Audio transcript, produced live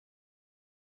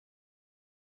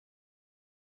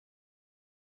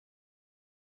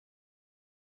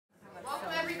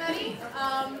everybody.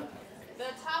 The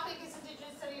topic is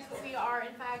Indigenous Studies, but we are,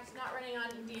 in fact, not running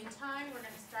on Indian time. We're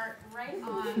going to start right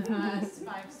on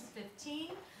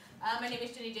 5:15. My name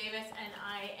is Jenny Davis, and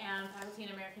I am faculty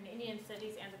in American Indian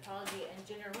Studies, Anthropology, and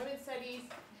Gender and Women's Studies.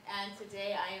 And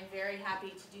today I am very happy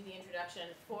to do the introduction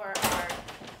for our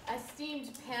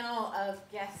esteemed panel of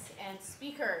guests and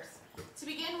speakers. To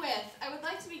begin with, I would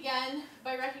like to begin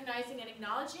by recognizing and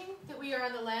acknowledging that we are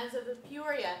on the lands of the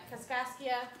Peoria,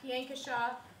 Kaskaskia,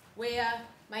 Piankashaw, Wea,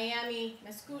 Miami,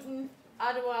 Mascoutin,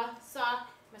 Ottawa, Sauk,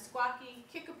 Meskwaki,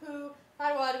 Kickapoo,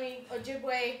 Potawatomi,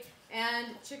 Ojibwe, and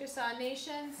Chickasaw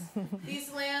nations.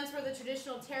 These lands were the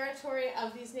traditional territory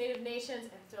of these native nations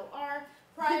and still are.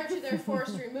 Prior to their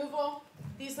forced removal,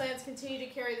 these lands continue to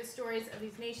carry the stories of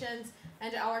these nations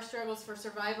and our struggles for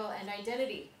survival and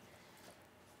identity.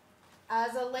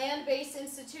 As a land-based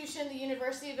institution, the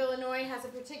University of Illinois has a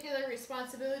particular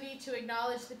responsibility to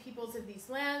acknowledge the peoples of these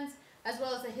lands, as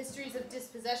well as the histories of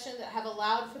dispossession that have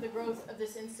allowed for the growth of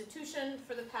this institution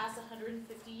for the past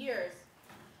 150 years.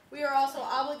 We are also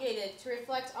obligated to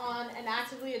reflect on and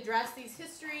actively address these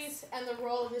histories and the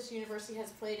role this university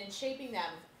has played in shaping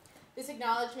them. This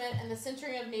acknowledgement and the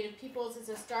centering of Native peoples is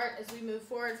a start as we move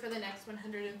forward for the next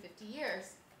 150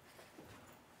 years.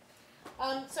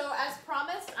 So as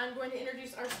promised, I'm going to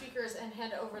introduce our speakers and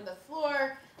hand over the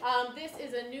floor. This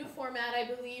is a new format, I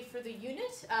believe, for the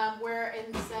unit, where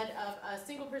instead of a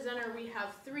single presenter, we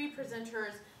have three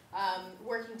presenters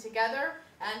working together,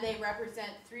 and they represent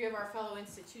three of our fellow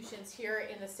institutions here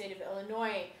in the state of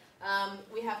Illinois.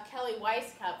 We have Kelly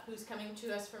Wisecup, who's coming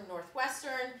to us from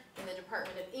Northwestern in the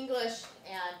Department of English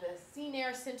and the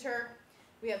CNAIR Center.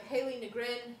 We have Hayley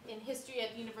Negrin in history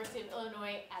at the University of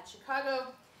Illinois at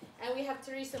Chicago. And we have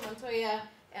Teresa Montoya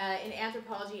in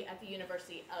anthropology at the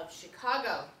University of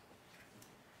Chicago.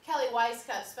 Kelly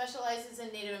Wisecup specializes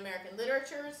in Native American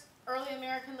literatures, early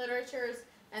American literatures,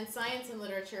 and science and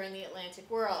literature in the Atlantic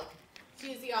world.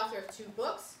 She is the author of two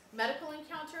books, Medical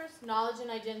Encounters, Knowledge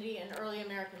and Identity in Early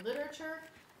American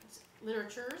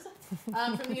Literatures,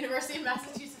 from the University of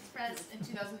Massachusetts Press in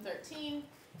 2013,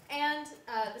 and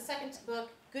the second book,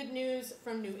 Good News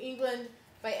from New England,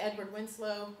 by Edward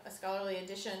Winslow, a scholarly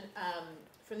edition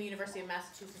from the University of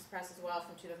Massachusetts Press as well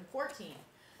from 2014.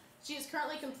 She is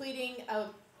currently completing a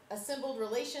Assembled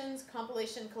Relations,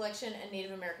 Compilation, Collection, and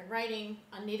Native American Writing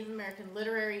on Native American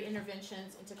literary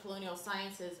interventions into colonial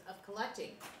sciences of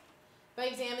collecting. By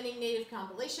examining Native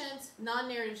compilations,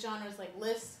 non-narrative genres like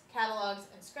lists, catalogs,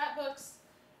 and scrapbooks,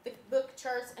 the book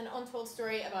charts an untold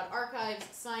story about archives,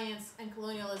 science, and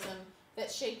colonialism that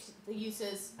shaped the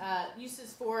uses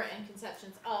for and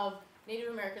conceptions of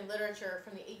Native American literature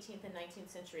from the 18th and 19th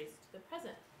centuries to the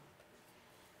present.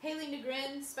 Hayley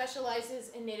Negrin specializes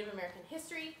in Native American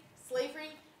history, slavery,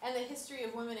 and the history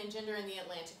of women and gender in the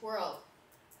Atlantic world.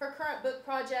 Her current book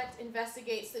project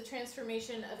investigates the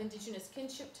transformation of indigenous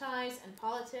kinship ties and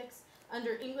politics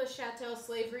under English chattel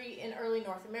slavery in early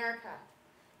North America.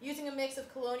 Using a mix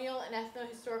of colonial and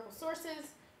ethno-historical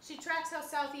sources, she tracks how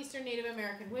southeastern Native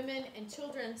American women and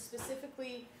children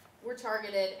specifically were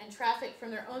targeted and trafficked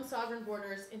from their own sovereign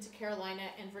borders into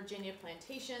Carolina and Virginia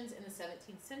plantations in the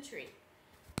 17th century.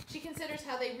 She considers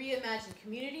how they reimagined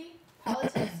community,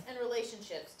 politics, and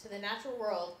relationships to the natural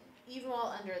world, even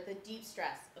while under the deep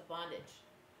stress of bondage.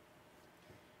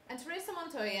 And Teresa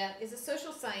Montoya is a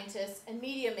social scientist and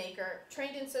media maker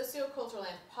trained in sociocultural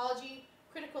anthropology,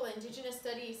 critical Indigenous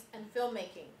studies, and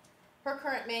filmmaking. Her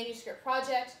current manuscript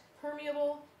project,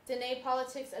 Permeable, Dene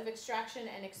Politics of Extraction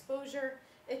and Exposure,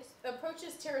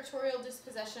 approaches territorial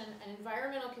dispossession and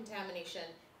environmental contamination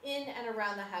in and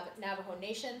around the Navajo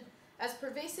Nation as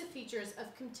pervasive features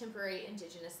of contemporary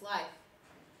Indigenous life.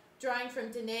 Drawing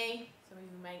from Dene, some of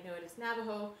you might know it as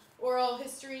Navajo, oral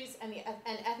histories and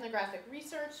ethnographic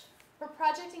research, her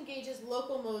project engages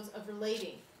local modes of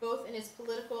relating, both in its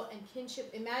political and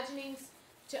kinship imaginings,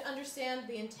 to understand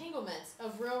the entanglements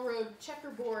of railroad,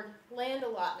 checkerboard, land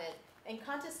allotment, and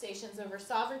contestations over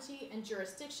sovereignty and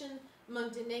jurisdiction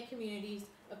among Dene communities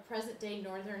of present-day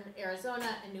northern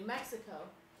Arizona and New Mexico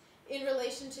in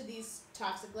relation to these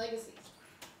toxic legacies.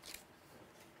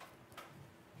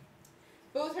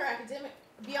 Beyond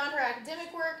her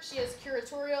academic work, she has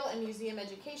curatorial and museum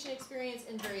education experience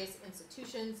in various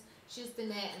institutions. She is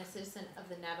Dene and a citizen of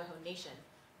the Navajo Nation.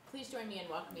 Please join me in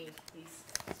welcoming these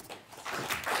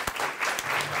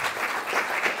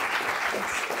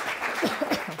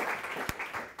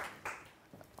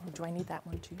Oh, do I need that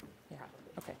one too? Yeah.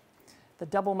 Okay. The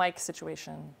double mic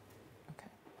situation. Okay.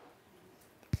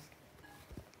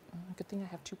 Good thing I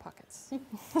have two pockets.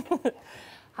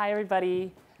 Hi,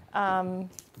 everybody.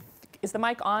 Is the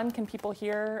mic on? Can people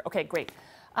hear? Okay, great.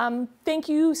 Thank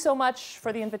you so much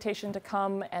for the invitation to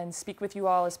come and speak with you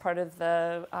all as part of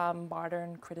the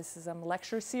Modern Criticism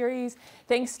lecture series.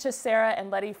 Thanks to Sarah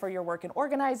and Letty for your work in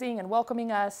organizing and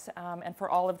welcoming us, and for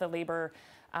all of the labor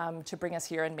to bring us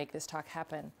here and make this talk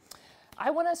happen. I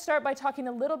want to start by talking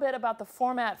a little bit about the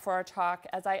format for our talk,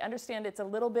 as I understand it's a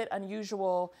little bit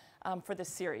unusual for this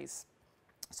series.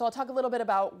 So I'll talk a little bit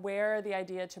about where the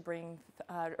idea to bring,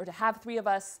 or to have three of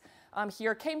us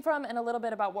here came from, and a little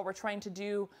bit about what we're trying to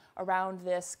do around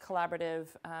this collaborative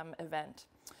event.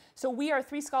 So we are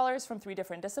three scholars from three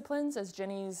different disciplines, as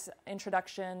Jenny's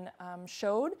introduction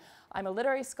showed. I'm a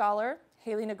literary scholar.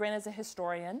 Hayley Negrin is a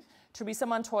historian. Teresa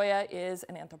Montoya is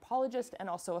an anthropologist and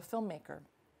also a filmmaker.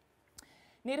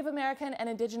 Native American and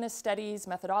Indigenous Studies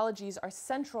methodologies are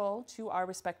central to our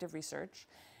respective research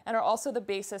and are also the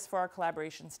basis for our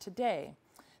collaborations today.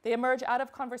 They emerge out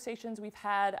of conversations we've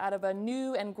had out of a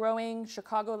new and growing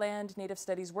Chicagoland Native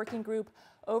Studies working group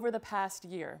over the past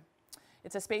year.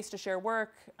 It's a space to share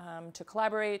work, to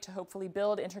collaborate, to hopefully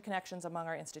build interconnections among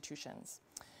our institutions.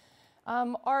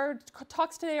 Our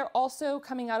talks today are also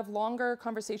coming out of longer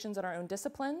conversations in our own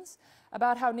disciplines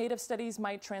about how Native Studies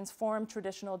might transform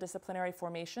traditional disciplinary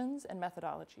formations and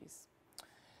methodologies.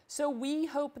 So we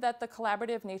hope that the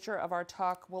collaborative nature of our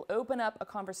talk will open up a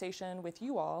conversation with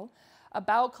you all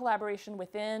about collaboration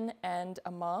within and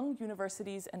among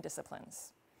universities and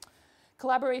disciplines.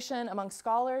 Collaboration among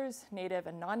scholars, native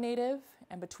and non-native,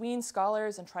 and between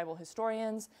scholars and tribal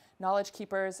historians, knowledge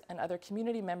keepers, and other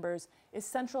community members is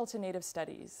central to Native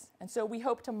Studies. And so we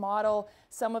hope to model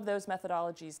some of those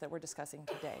methodologies that we're discussing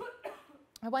today.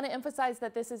 I want to emphasize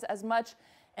that this is as much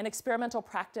an experimental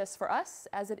practice for us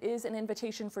as it is an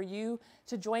invitation for you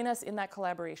to join us in that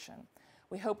collaboration.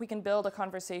 We hope we can build a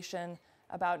conversation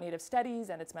about Native Studies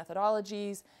and its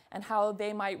methodologies and how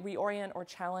they might reorient or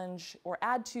challenge or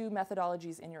add to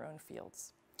methodologies in your own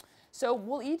fields. So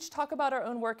we'll each talk about our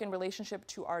own work in relationship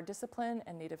to our discipline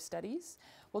and Native Studies.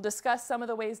 We'll discuss some of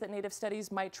the ways that Native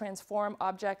Studies might transform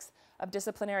objects of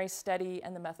disciplinary study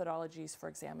and the methodologies for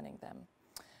examining them.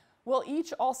 We'll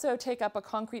each also take up a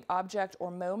concrete object or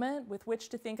moment with which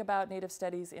to think about Native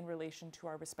Studies in relation to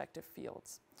our respective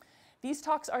fields. These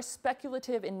talks are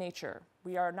speculative in nature.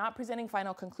 We are not presenting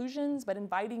final conclusions, but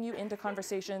inviting you into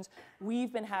conversations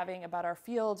we've been having about our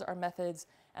fields, our methods,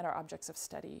 and our objects of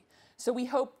study. So we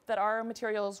hope that our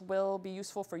materials will be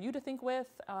useful for you to think with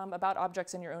about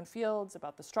objects in your own fields,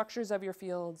 about the structures of your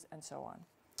fields, and so on.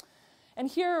 And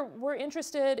here, we're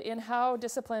interested in how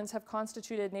disciplines have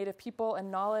constituted Native people and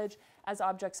knowledge as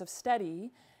objects of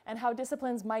study, and how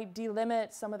disciplines might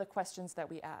delimit some of the questions that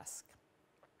we ask.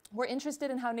 We're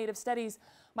interested in how Native Studies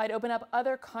might open up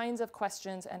other kinds of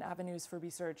questions and avenues for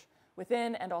research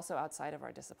within and also outside of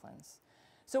our disciplines.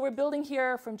 So we're building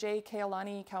here from J.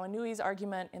 Kealani Kauanui's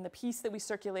argument in the piece that we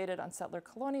circulated on settler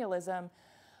colonialism,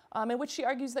 in which she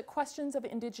argues that questions of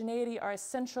indigeneity are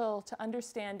essential to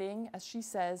understanding, as she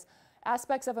says,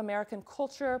 aspects of American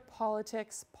culture,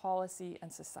 politics, policy,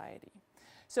 and society.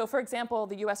 So for example,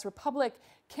 the US Republic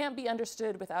can't be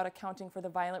understood without accounting for the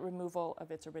violent removal of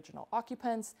its original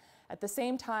occupants. At the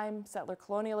same time, settler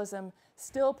colonialism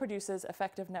still produces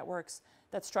effective networks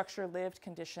that structure lived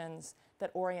conditions that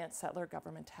orient settler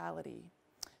governmentality.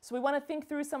 So we want to think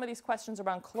through some of these questions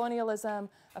around colonialism,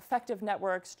 effective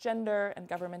networks, gender, and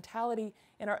governmentality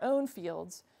in our own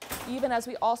fields, even as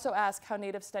we also ask how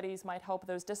Native Studies might help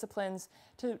those disciplines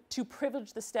to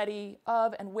privilege the study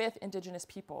of and with Indigenous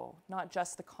people, not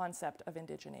just the concept of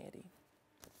indigeneity.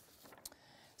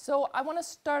 So I want to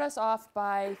start us off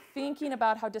by thinking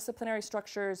about how disciplinary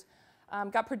structures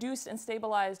got produced and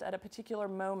stabilized at a particular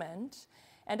moment,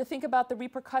 and to think about the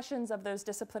repercussions of those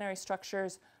disciplinary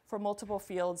structures for multiple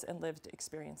fields and lived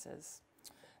experiences.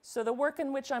 So the work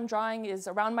in which I'm drawing is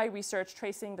around my research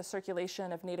tracing the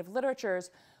circulation of Native literatures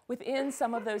within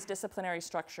some of those disciplinary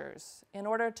structures in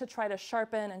order to try to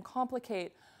sharpen and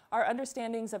complicate our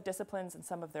understandings of disciplines and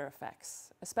some of their effects,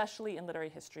 especially in literary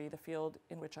history, the field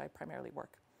in which I primarily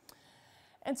work.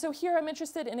 And so here I'm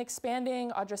interested in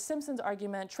expanding Audra Simpson's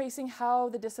argument, tracing how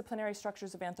the disciplinary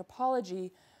structures of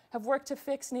anthropology have worked to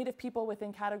fix Native people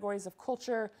within categories of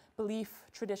culture, belief,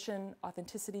 tradition,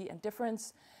 authenticity, and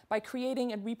difference by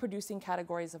creating and reproducing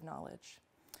categories of knowledge.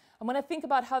 I want to think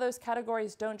about how those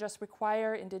categories don't just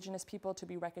require Indigenous people to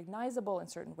be recognizable in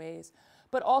certain ways,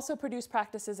 but also produce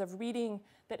practices of reading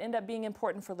that end up being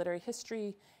important for literary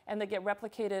history and that get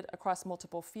replicated across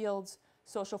multiple fields,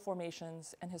 social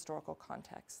formations, and historical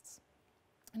contexts.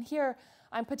 And here,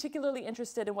 I'm particularly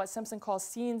interested in what Simpson calls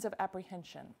scenes of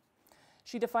apprehension.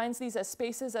 She defines these as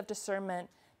spaces of discernment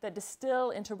that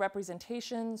distill into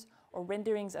representations or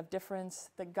renderings of difference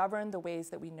that govern the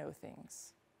ways that we know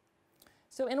things.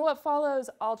 So in what follows,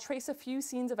 I'll trace a few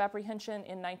scenes of apprehension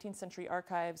in 19th century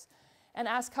archives and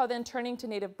ask how then turning to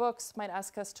Native books might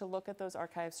ask us to look at those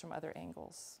archives from other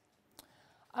angles.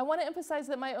 I want to emphasize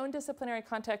that my own disciplinary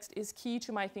context is key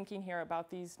to my thinking here about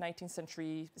these 19th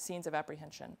century scenes of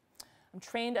apprehension. I'm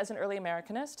trained as an early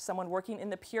Americanist, someone working in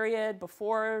the period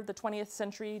before the 20th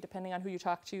century, depending on who you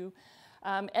talk to,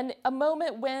 and a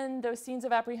moment when those scenes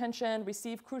of apprehension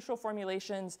receive crucial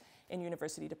formulations in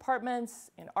university departments,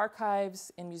 in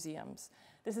archives, in museums.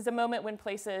 This is a moment when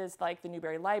places like the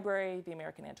Newberry Library, the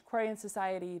American Antiquarian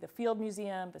Society, the Field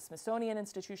Museum, the Smithsonian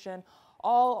Institution,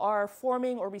 all are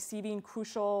forming or receiving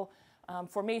crucial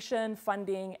formation,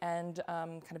 funding, and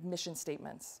kind of mission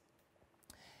statements.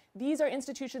 These are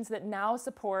institutions that now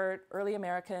support early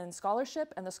American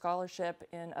scholarship and the scholarship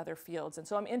in other fields. And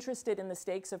so I'm interested in the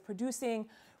stakes of producing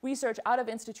research out of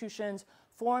institutions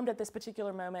formed at this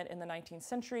particular moment in the 19th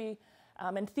century,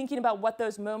 and thinking about what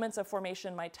those moments of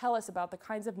formation might tell us about the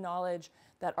kinds of knowledge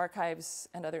that archives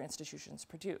and other institutions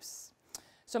produce.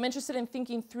 So I'm interested in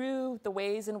thinking through the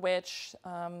ways in which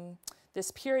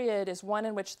this period is one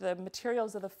in which the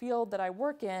materials of the field that I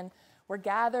work in were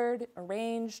gathered,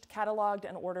 arranged, cataloged,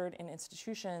 and ordered in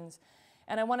institutions.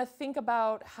 And I want to think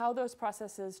about how those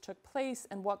processes took place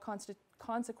and what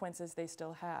consequences they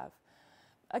still have.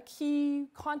 A key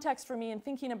context for me in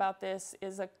thinking about this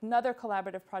is another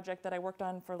collaborative project that I worked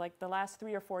on for like the last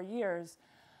 3 or 4 years.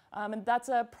 And that's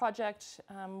a project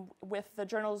with the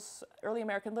journals Early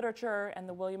American Literature and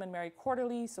the William and Mary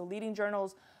Quarterly, so leading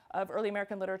journals of early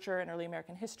American literature and early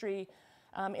American history,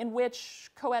 in which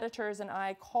co-editors and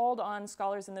I called on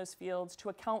scholars in those fields to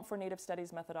account for Native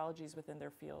studies methodologies within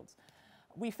their fields.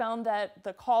 We found that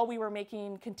the call we were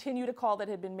making continued a call that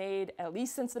had been made at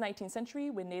least since the 19th century,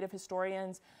 when Native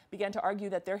historians began to argue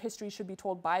that their history should be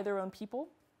told by their own people.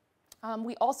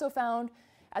 We also found,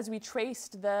 as we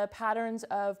traced the patterns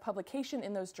of publication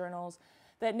in those journals,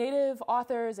 that Native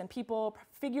authors and people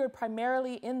figured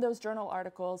primarily in those journal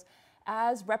articles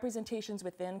as representations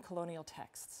within colonial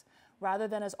texts, rather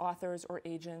than as authors or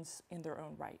agents in their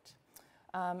own right.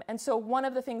 And so one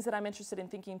of the things that I'm interested in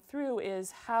thinking through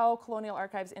is how colonial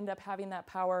archives end up having that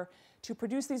power to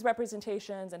produce these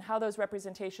representations, and how those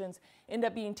representations end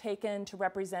up being taken to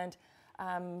represent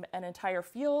an entire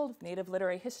field, Native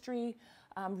literary history,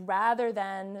 rather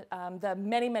than the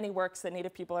many, many works that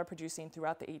Native people are producing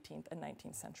throughout the 18th and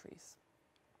 19th centuries.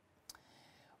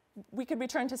 We could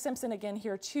return to Simpson again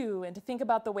here too, and to think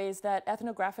about the ways that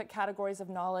ethnographic categories of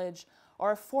knowledge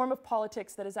are a form of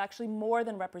politics that is actually more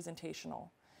than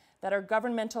representational, that are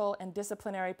governmental and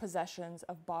disciplinary possessions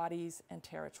of bodies and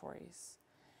territories.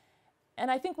 And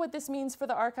I think what this means for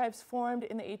the archives formed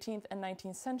in the 18th and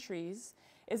 19th centuries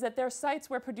is that they're sites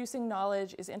where producing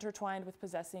knowledge is intertwined with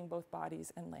possessing both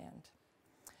bodies and land.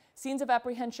 Scenes of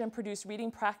apprehension produce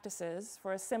reading practices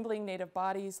for assembling Native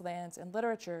bodies, lands, and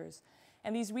literatures.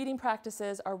 And these reading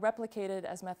practices are replicated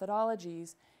as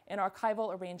methodologies in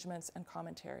archival arrangements and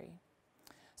commentary.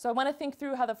 So I want to think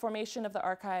through how the formation of the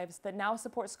archives that now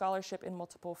support scholarship in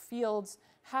multiple fields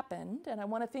happened, and I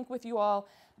want to think with you all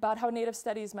about how Native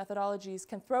studies methodologies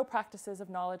can throw practices of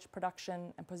knowledge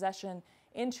production and possession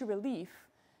into relief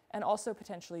and also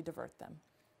potentially divert them.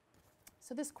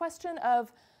 So this question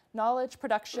of knowledge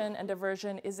production and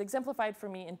diversion is exemplified for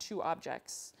me in 2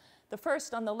 objects. The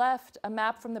first, on the left, a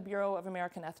map from the Bureau of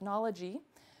American Ethnology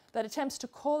that attempts to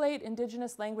collate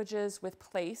Indigenous languages with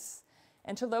place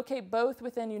and to locate both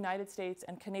within United States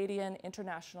and Canadian,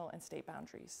 international, and state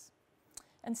boundaries.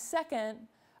 And second,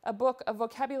 a book of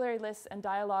vocabulary lists and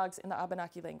dialogues in the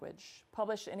Abenaki language,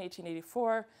 published in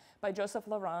 1884 by Joseph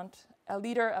Laurent, a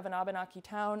leader of an Abenaki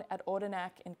town at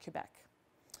Odanak in Quebec.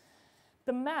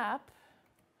 The map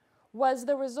was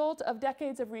the result of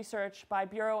decades of research by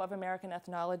Bureau of American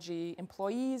Ethnology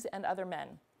employees and other men,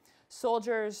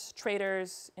 soldiers,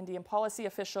 traders, Indian policy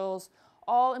officials,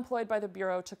 all employed by the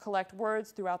Bureau to collect words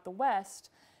throughout the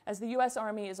West, as the US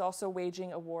Army is also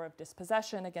waging a war of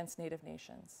dispossession against Native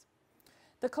nations.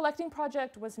 The collecting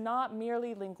project was not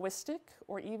merely linguistic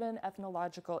or even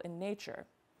ethnological in nature.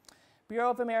 Bureau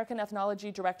of American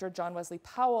Ethnology Director John Wesley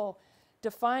Powell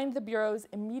defined the Bureau's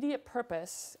immediate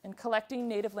purpose in collecting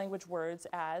Native language words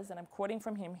as, and I'm quoting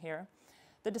from him here,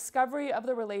 the discovery of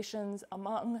the relations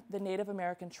among the Native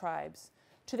American tribes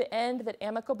to the end that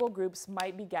amicable groups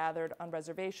might be gathered on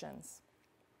reservations.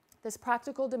 This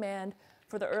practical demand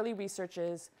for the early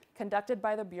researches conducted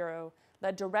by the Bureau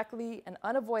led directly and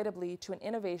unavoidably to an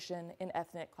innovation in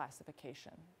ethnic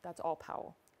classification. That's all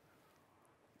Powell.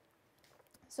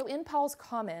 So in Powell's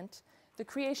comment, the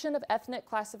creation of ethnic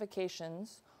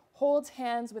classifications holds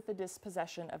hands with the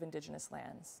dispossession of Indigenous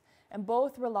lands. and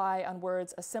both rely on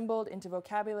words assembled into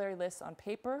vocabulary lists on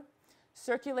paper,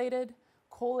 circulated,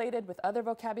 collated with other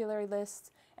vocabulary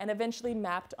lists, and eventually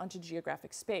mapped onto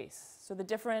geographic space. So the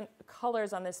different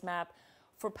colors on this map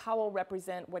for Powell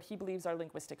represent what he believes are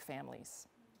linguistic families.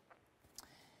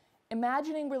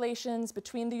 Imagining relations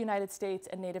between the United States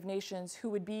and Native nations who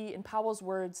would be, in Powell's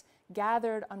words,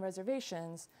 gathered on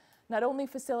reservations, not only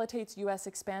facilitates US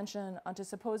expansion onto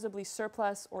supposedly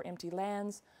surplus or empty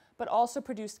lands, but also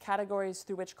produced categories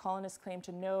through which colonists claimed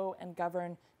to know and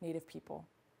govern Native people.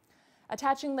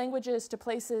 Attaching languages to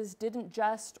places didn't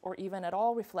just or even at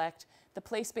all reflect the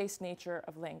place-based nature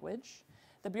of language.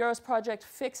 The Bureau's project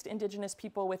fixed Indigenous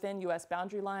people within US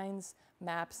boundary lines,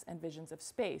 maps, and visions of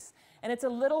space. And it's a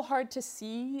little hard to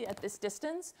see at this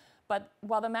distance, but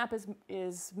while the map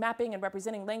is mapping and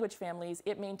representing language families,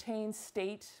 it maintains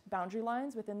state boundary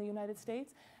lines within the United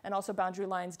States and also boundary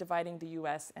lines dividing the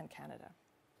US and Canada.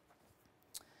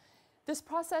 This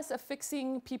process of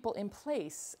fixing people in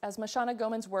place, as Mashana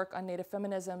Goman's work on Native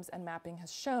feminisms and mapping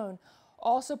has shown,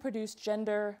 also produced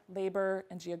gender, labor,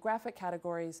 and geographic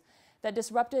categories that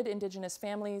disrupted Indigenous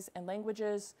families and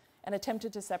languages and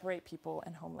attempted to separate people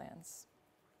and homelands.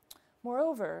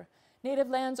 Moreover, Native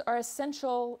lands are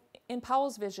essential in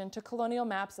Powell's vision to colonial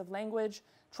maps of language,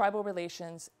 tribal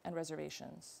relations, and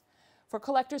reservations. For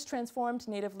collectors transformed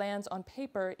Native lands on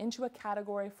paper into a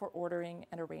category for ordering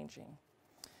and arranging.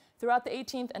 Throughout the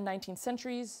 18th and 19th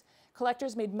centuries,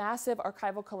 collectors made massive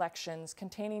archival collections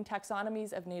containing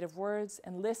taxonomies of Native words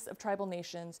and lists of tribal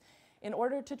nations in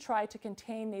order to try to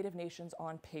contain Native nations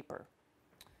on paper.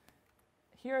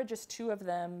 Here are just two of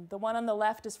them. The one on the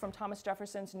left is from Thomas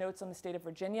Jefferson's Notes on the State of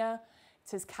Virginia.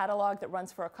 It's his catalog that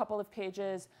runs for a couple of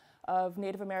pages of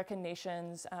Native American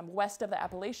nations west of the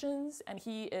Appalachians, and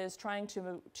he is trying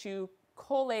to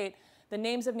collate the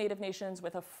names of Native nations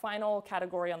with a final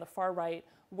category on the far right,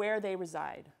 where they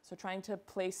reside. So trying to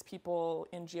place people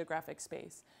in geographic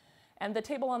space. And the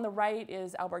table on the right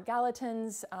is Albert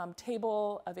Gallatin's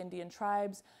table of Indian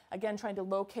tribes, again trying to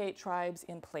locate tribes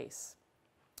in place.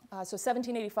 So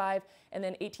 1785 and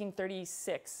then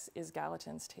 1836 is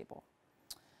Gallatin's table.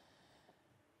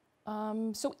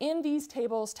 So in these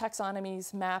tables,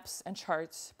 taxonomies, maps, and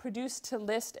charts produced to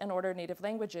list and order Native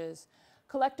languages,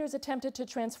 collectors attempted to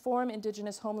transform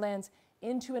Indigenous homelands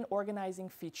into an organizing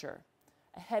feature,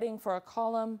 a heading for a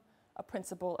column, a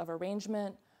principle of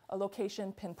arrangement, a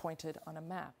location pinpointed on a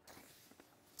map.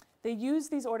 They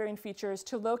used these ordering features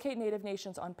to locate Native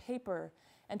nations on paper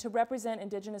and to represent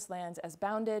Indigenous lands as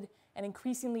bounded and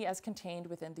increasingly as contained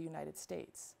within the United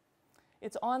States.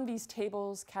 It's on these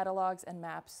tables, catalogs, and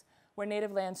maps where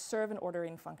Native lands serve an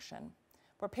ordering function,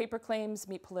 where paper claims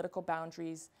meet political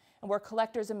boundaries, and where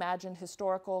collectors imagined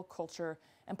historical, culture,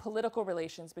 and political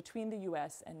relations between the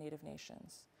US and Native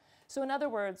nations. So in other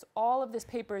words, all of this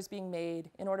paper is being made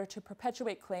in order to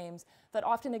perpetuate claims that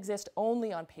often exist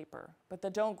only on paper, but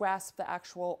that don't grasp the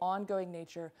actual ongoing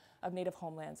nature of Native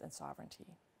homelands and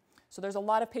sovereignty. So there's a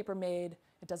lot of paper made.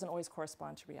 It doesn't always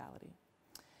correspond to reality.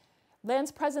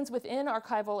 Land's presence within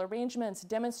archival arrangements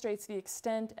demonstrates the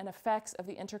extent and effects of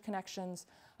the interconnections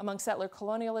among settler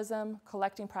colonialism,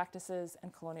 collecting practices,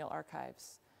 and colonial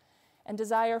archives. And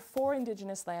desire for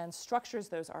Indigenous lands structures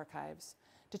those archives,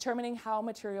 determining how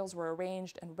materials were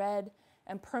arranged and read,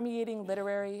 and permeating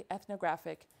literary,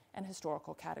 ethnographic, and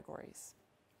historical categories.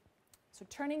 So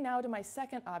turning now to my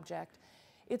second object,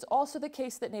 it's also the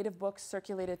case that Native books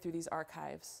circulated through these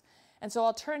archives. And so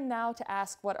I'll turn now to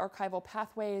ask what archival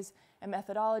pathways and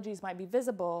methodologies might be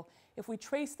visible if we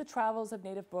trace the travels of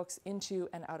Native books into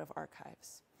and out of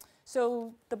archives.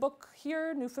 So the book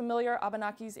here, New Familiar,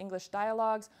 Abenaki's English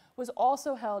Dialogues, was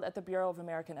also held at the Bureau of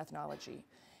American Ethnology.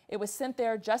 It was sent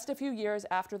there just a few years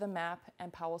after the map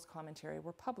and Powell's commentary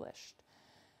were published.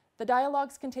 The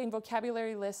dialogues contain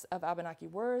vocabulary lists of Abenaki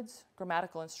words,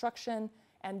 grammatical instruction,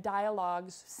 and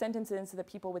dialogues, sentences that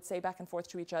people would say back and forth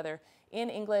to each other in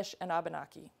English and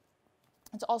Abenaki.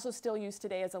 It's also still used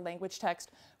today as a language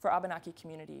text for Abenaki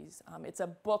communities. It's a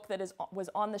book that was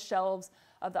on the shelves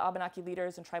of the Abenaki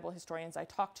leaders and tribal historians I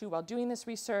talked to while doing this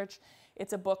research.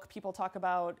 It's a book people talk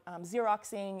about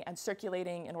Xeroxing and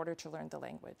circulating in order to learn the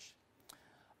language.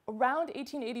 Around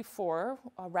 1884,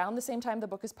 around the same time the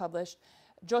book is published,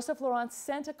 Joseph Laurent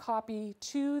sent a copy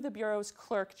to the Bureau's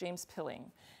clerk, James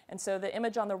Pilling. And so the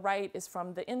image on the right is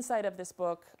from the inside of this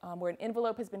book, where an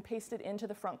envelope has been pasted into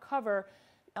the front cover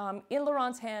in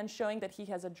Laurent's hand, showing that he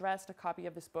has addressed a copy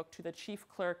of this book to the chief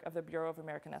clerk of the Bureau of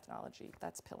American Ethnology.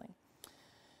 That's Pilling.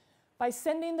 By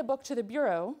sending the book to the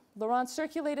Bureau, Laurent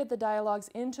circulated the dialogues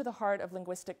into the heart of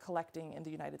linguistic collecting in the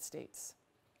United States.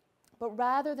 But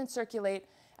rather than circulate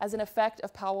as an effect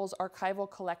of Powell's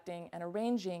archival collecting and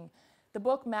arranging, the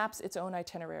book maps its own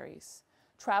itineraries,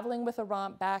 traveling with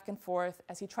Laurent back and forth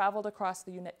as he traveled across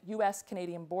the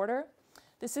US-Canadian border.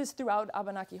 This is throughout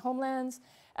Abenaki homelands,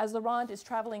 as Laurent is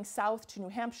traveling south to New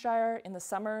Hampshire in the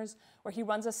summers, where he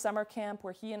runs a summer camp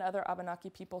where he and other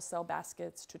Abenaki people sell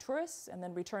baskets to tourists and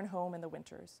then return home in the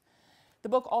winters. The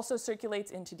book also circulates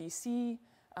into DC,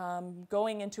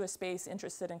 going into a space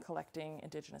interested in collecting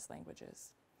Indigenous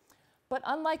languages. But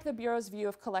unlike the Bureau's view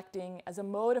of collecting as a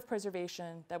mode of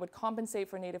preservation that would compensate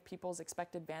for Native people's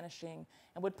expected vanishing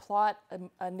and would plot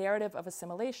a narrative of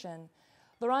assimilation,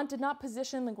 Laurent did not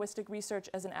position linguistic research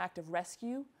as an act of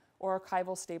rescue or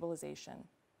archival stabilization.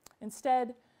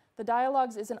 Instead, the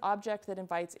dialogues is an object that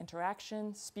invites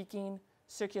interaction, speaking,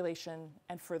 circulation,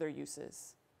 and further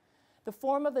uses. The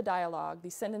form of the dialogue,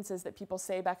 these sentences that people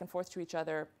say back and forth to each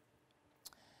other,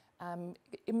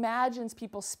 imagines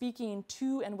people speaking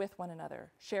to and with one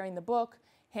another, sharing the book,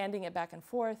 handing it back and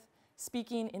forth,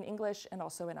 speaking in English and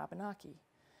also in Abenaki.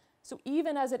 So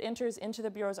even as it enters into the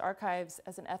Bureau's archives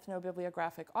as an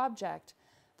ethnobibliographic object,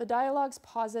 the dialogues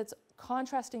posits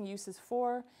contrasting uses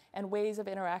for and ways of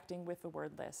interacting with the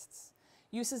word lists.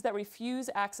 Uses that refuse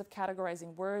acts of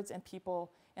categorizing words and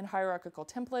people in hierarchical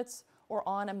templates or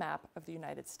on a map of the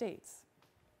United States.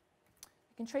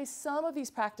 You can trace some of these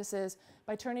practices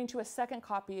by turning to a second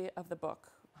copy of the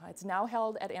book. It's now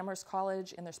held at Amherst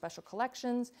College in their special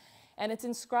collections, and it's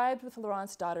inscribed with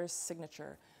Laurent's daughter's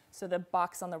signature. So the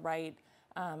box on the right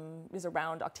is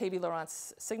around Octavie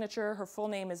Laurent's signature. Her full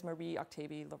name is Marie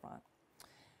Octavie Laurent.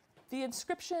 The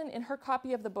inscription in her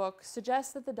copy of the book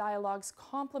suggests that the dialogues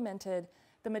complemented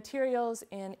the materials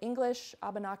in English,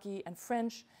 Abenaki, and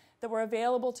French that were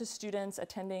available to students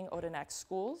attending Odanak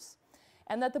schools,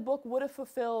 and that the book would have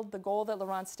fulfilled the goal that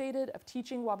Laurent stated of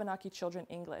teaching Wabanaki children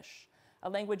English, a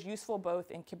language useful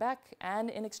both in Quebec and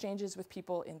in exchanges with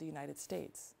people in the United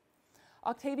States.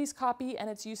 Octavie's copy and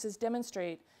its uses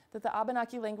demonstrate that the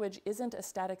Abenaki language isn't a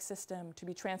static system to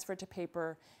be transferred to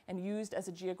paper and used as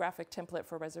a geographic template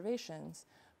for reservations,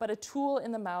 but a tool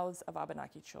in the mouths of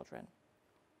Abenaki children.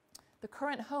 The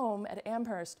current home at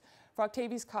Amherst for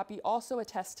Octavie's copy also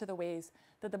attests to the ways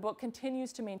that the book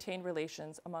continues to maintain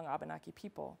relations among Abenaki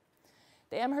people.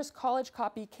 The Amherst College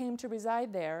copy came to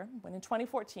reside there when in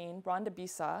 2014, Rhonda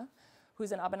Bisa,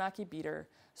 who's an Abenaki beater,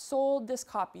 sold this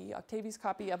copy, Octavie's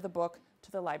copy of the book,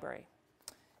 to the library.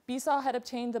 Bisa had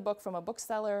obtained the book from a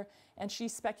bookseller, and she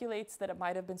speculates that it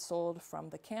might have been sold from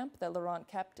the camp that Laurent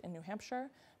kept in New Hampshire,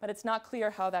 but it's not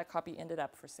clear how that copy ended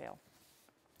up for sale.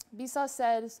 Bisa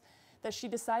says that she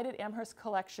decided Amherst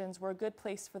collections were a good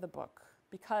place for the book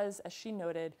because, as she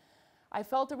noted, I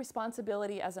felt a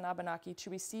responsibility as an Abenaki to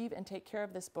receive and take care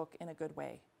of this book in a good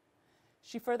way.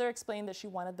 She further explained that she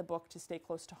wanted the book to stay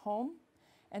close to home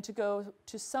and to go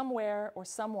to somewhere or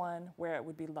someone where it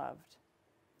would be loved.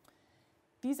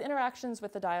 These interactions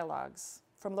with the dialogues,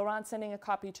 from Laurent sending a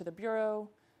copy to the Bureau,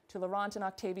 to Laurent and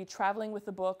Octavie traveling with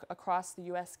the book across the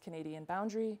US-Canadian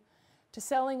boundary, to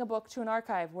selling a book to an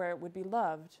archive where it would be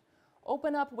loved,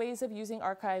 open up ways of using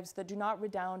archives that do not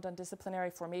redound on disciplinary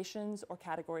formations or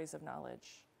categories of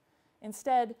knowledge.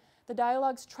 Instead, the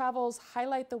dialogue's travels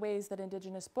highlight the ways that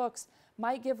Indigenous books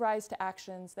might give rise to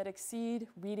actions that exceed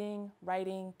reading,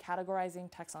 writing,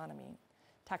 categorizing,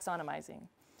 taxonomizing.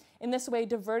 In this way,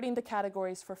 diverting the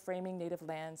categories for framing native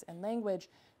lands and language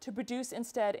to produce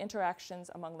instead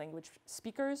interactions among language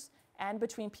speakers and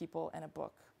between people and a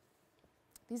book.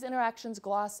 These interactions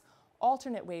gloss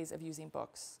alternate ways of using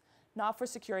books, not for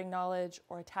securing knowledge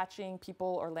or attaching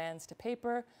people or lands to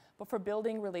paper, but for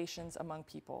building relations among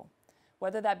people,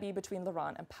 whether that be between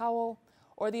Laurent and Powell,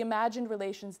 or the imagined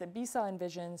relations that Bisa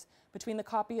envisions between the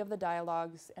copy of the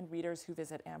dialogues and readers who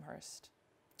visit Amherst.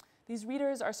 These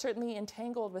readers are certainly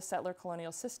entangled with settler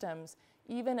colonial systems,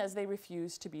 even as they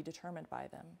refuse to be determined by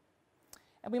them.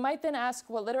 And we might then ask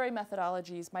what literary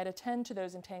methodologies might attend to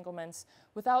those entanglements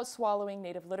without swallowing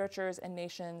native literatures and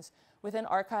nations within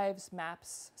archives,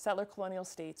 maps, settler colonial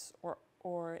states,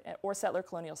 or settler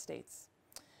colonial states.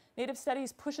 Native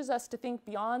Studies pushes us to think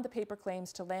beyond the paper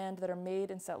claims to land that are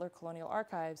made in settler colonial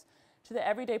archives to the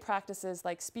everyday practices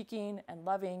like speaking and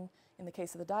loving, in the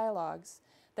case of the dialogues,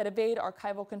 that evade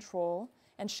archival control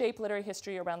and shape literary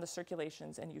history around the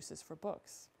circulations and uses for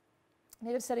books.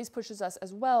 Native Studies pushes us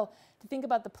as well to think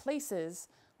about the places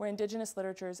where Indigenous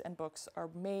literatures and books are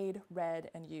made, read,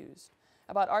 and used,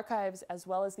 about archives as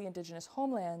well as the Indigenous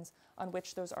homelands on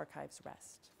which those archives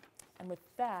rest. And with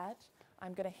that,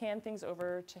 I'm going to hand things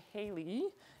over to Hayley.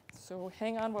 So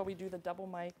hang on while we do the double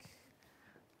mic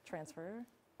transfer.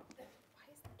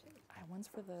 Why is there two? One's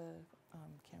for the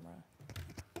camera.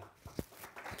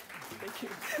 Thank you.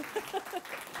 That's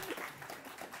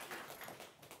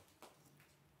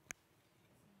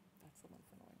the one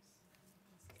for noise.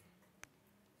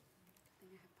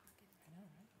 I know,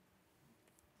 right?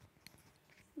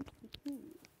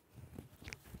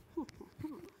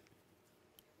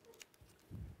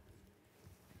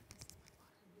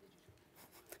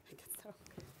 I guess so.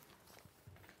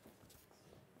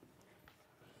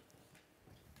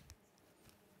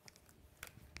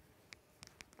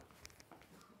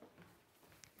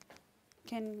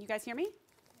 Can you guys hear me?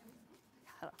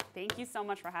 Hello. Thank you so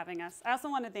much for having us. I also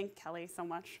want to thank Kelly so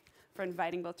much for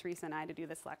inviting both Teresa and I to do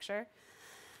this lecture.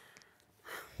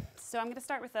 So I'm going to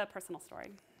start with a personal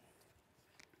story.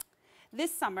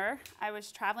 This summer, I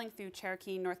was traveling through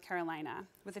Cherokee, North Carolina,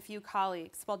 with a few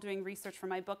colleagues while doing research for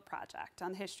my book project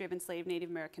on the history of enslaved Native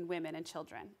American women and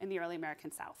children in the early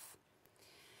American South.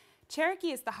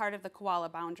 Cherokee is the heart of the Koala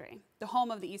boundary, the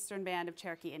home of the Eastern Band of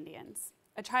Cherokee Indians,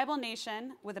 a tribal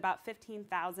nation with about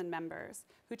 15,000 members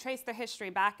who trace their history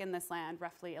back in this land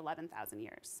roughly 11,000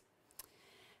 years.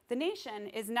 The nation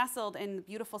is nestled in the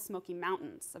beautiful Smoky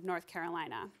Mountains of North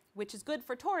Carolina, which is good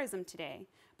for tourism today,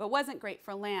 but wasn't great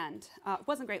land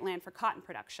for cotton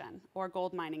production or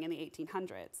gold mining in the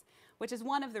 1800s, which is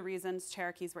one of the reasons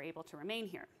Cherokees were able to remain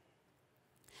here.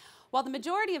 While the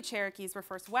majority of Cherokees were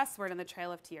forced westward on the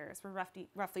Trail of Tears, where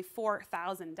roughly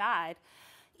 4,000 died,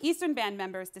 Eastern Band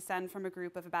members descend from a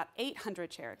group of about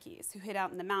 800 Cherokees who hid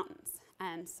out in the mountains,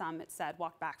 and some, it said,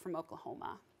 walked back from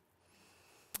Oklahoma.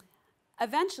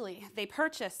 Eventually, they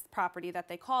purchased property that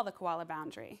they call the Koala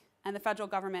Boundary, and the federal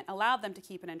government allowed them to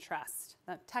keep it in trust.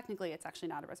 Technically, it's actually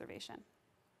not a reservation.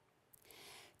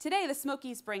 Today, the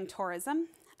Smokies bring tourism.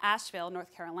 Asheville,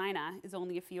 North Carolina, is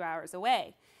only a few hours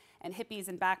away, and hippies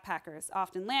and backpackers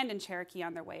often land in Cherokee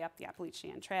on their way up the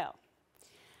Appalachian Trail.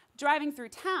 Driving through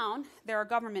town, there are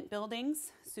government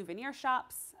buildings, souvenir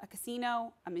shops, a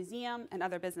casino, a museum, and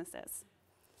other businesses.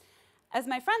 As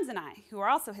my friends and I, who are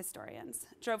also historians,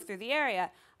 drove through the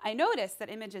area, I noticed that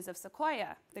images of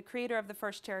Sequoyah, the creator of the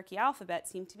first Cherokee alphabet,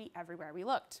 seemed to be everywhere we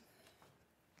looked.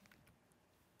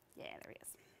 Yeah, there he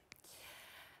is.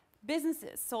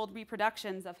 Businesses sold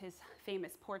reproductions of his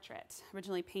famous portrait,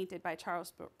 originally painted by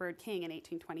Charles Bird King in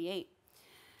 1828.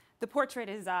 The portrait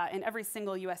is in every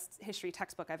single US history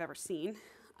textbook I've ever seen.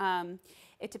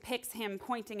 It depicts him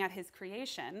pointing at his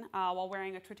creation while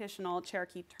wearing a traditional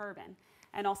Cherokee turban,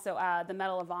 and also the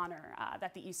Medal of Honor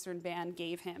that the Eastern Band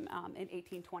gave him in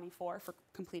 1824 for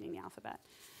completing the alphabet.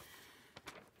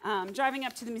 Driving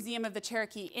up to the Museum of the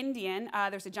Cherokee Indian,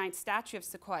 there's a giant statue of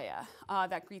Sequoyah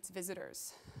that greets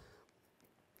visitors.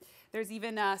 There's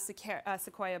even a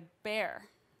Sequoyah bear,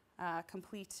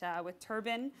 complete with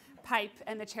turban, pipe,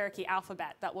 and the Cherokee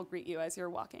alphabet that will greet you as you're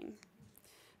walking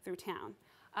through town.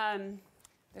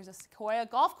 There's a Sequoyah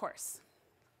golf course.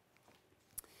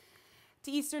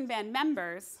 To Eastern Band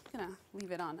members, I'm gonna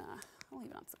leave it on, I'll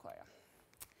leave it on Sequoyah.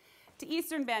 To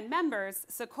Eastern Band members,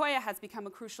 Sequoyah has become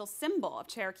a crucial symbol of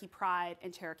Cherokee pride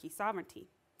and Cherokee sovereignty.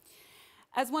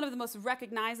 As one of the most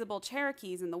recognizable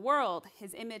Cherokees in the world,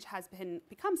 his image has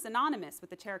become synonymous with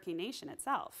the Cherokee Nation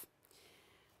itself.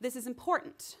 This is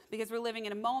important because we're living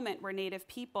in a moment where Native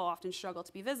people often struggle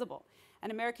to be visible,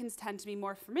 and Americans tend to be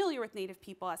more familiar with Native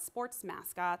people as sports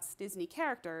mascots, Disney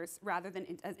characters, rather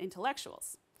than as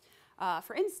intellectuals.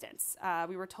 For instance,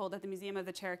 we were told at the Museum of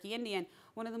the Cherokee Indian,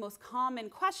 one of the most common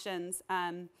questions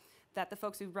that the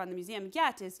folks who run the museum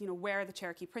get is, where are the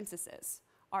Cherokee princesses?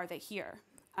 Are they here?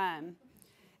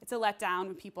 It's a letdown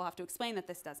when people have to explain that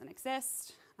this doesn't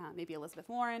exist. Maybe Elizabeth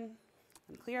Warren,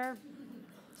 unclear.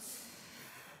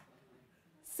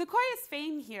 Sequoyah's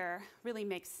fame here really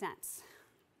makes sense.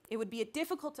 It would be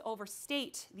difficult to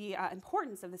overstate the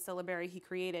importance of the syllabary he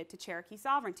created to Cherokee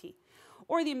sovereignty,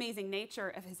 or the amazing nature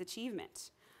of his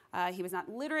achievement. He was not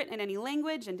literate in any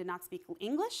language and did not speak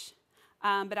English,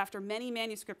 but after many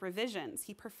manuscript revisions,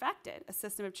 he perfected a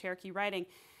system of Cherokee writing.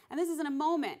 And this is in a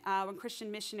moment when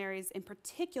Christian missionaries in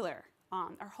particular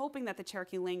are hoping that the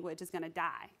Cherokee language is going to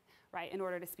die, right, in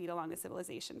order to speed along the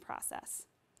civilization process.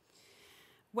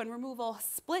 When removal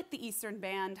split the Eastern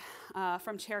Band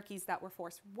from Cherokees that were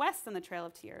forced west on the Trail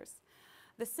of Tears,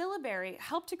 the syllabary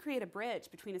helped to create a bridge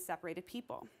between a separated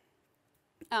people.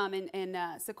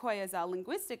 Sequoyah's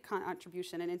linguistic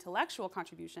contribution and intellectual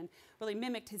contribution really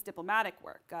mimicked his diplomatic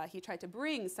work. He tried to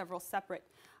bring several separate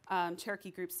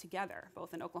Cherokee groups together,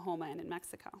 both in Oklahoma and in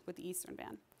Mexico, with the Eastern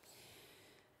Band.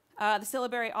 The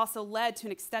syllabary also led to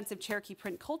an extensive Cherokee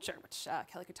print culture, which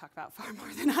Kelly could talk about far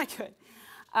more than I could.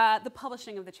 The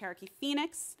publishing of the Cherokee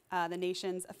Phoenix, the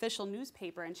nation's official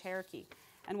newspaper in Cherokee,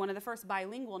 and one of the first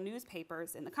bilingual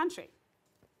newspapers in the country.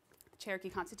 The Cherokee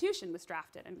Constitution was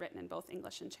drafted and written in both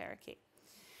English and Cherokee.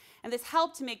 And this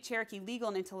helped to make Cherokee legal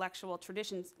and intellectual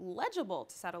traditions legible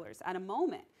to settlers at a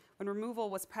moment when removal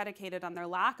was predicated on their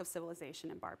lack of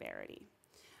civilization and barbarity.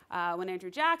 When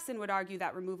Andrew Jackson would argue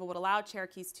that removal would allow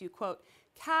Cherokees to, quote,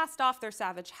 cast off their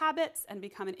savage habits and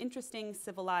become an interesting,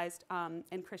 civilized,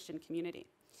 and Christian community.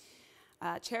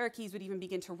 Cherokees would even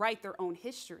begin to write their own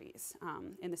histories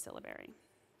in the syllabary.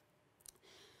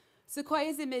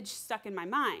 Sequoia's image stuck in my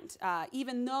mind,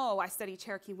 even though I studied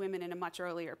Cherokee women in a much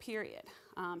earlier period.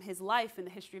 His life and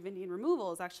the history of Indian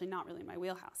removal is actually not really my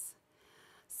wheelhouse.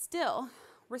 Still,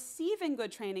 receiving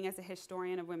good training as a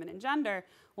historian of women and gender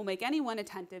will make anyone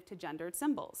attentive to gendered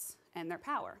symbols and their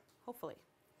power, hopefully.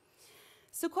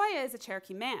 Sequoia is a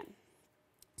Cherokee man.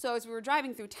 So as we were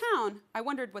driving through town, I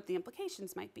wondered what the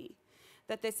implications might be,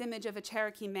 that this image of a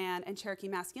Cherokee man and Cherokee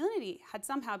masculinity had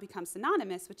somehow become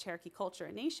synonymous with Cherokee culture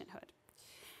and nationhood.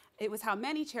 It was how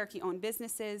many Cherokee-owned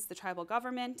businesses, the tribal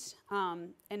government,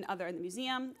 and other in the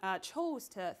museum chose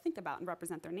to think about and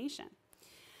represent their nation.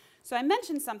 So I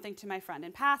mentioned something to my friend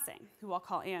in passing, who I'll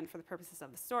call Anne for the purposes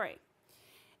of the story.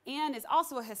 Anne is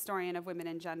also a historian of women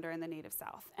and gender in the Native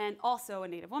South, and also a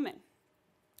Native woman.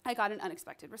 I got an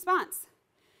unexpected response.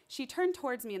 She turned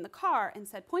towards me in the car and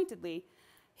said pointedly,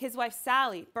 his wife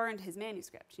Sally burned his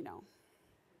manuscript, you know.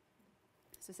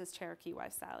 So this is Cherokee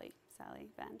wife Sally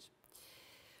Benj.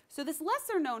 So this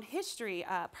lesser known history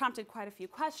prompted quite a few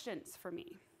questions for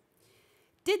me.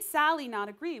 Did Sally not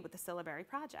agree with the syllabary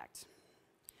project?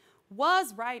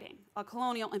 Was writing a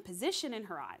colonial imposition in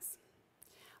her eyes,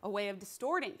 a way of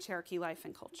distorting Cherokee life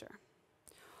and culture?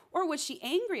 Or was she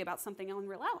angry about something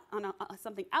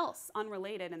else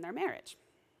unrelated in their marriage?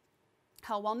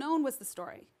 How well known was the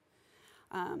story?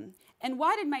 And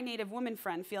why did my Native woman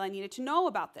friend feel I needed to know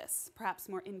about this, perhaps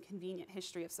more inconvenient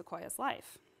history of Sequoia's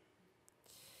life?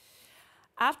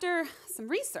 After some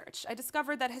research, I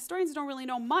discovered that historians don't really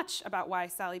know much about why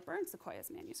Sally burned Sequoia's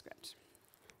manuscript.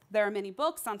 There are many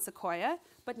books on Sequoia,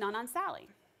 but none on Sally.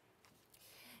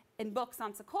 In books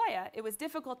on Sequoia, it was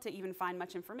difficult to even find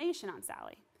much information on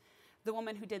Sally, the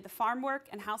woman who did the farm work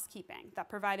and housekeeping that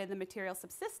provided the material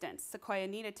subsistence Sequoia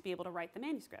needed to be able to write the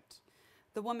manuscript.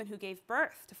 The woman who gave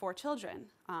birth to 4 children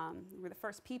were the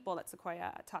first people that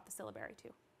Sequoia taught the syllabary to.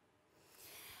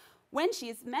 When she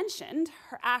is mentioned,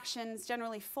 her actions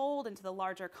generally fold into the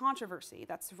larger controversy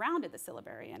that surrounded the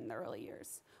syllabary in the early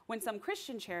years, when some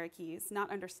Christian Cherokees,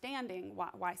 not understanding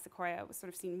why Sequoia was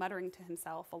sort of seen muttering to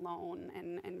himself alone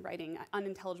and writing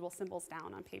unintelligible symbols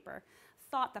down on paper,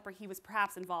 thought that he was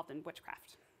perhaps involved in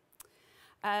witchcraft.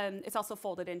 It's also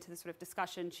folded into the sort of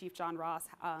discussion Chief John Ross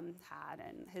had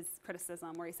and his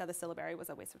criticism where he said the syllabary was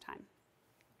a waste of time.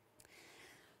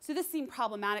 So this seemed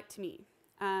problematic to me.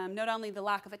 Not only the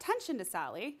lack of attention to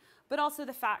Sally, but also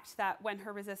the fact that when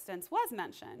her resistance was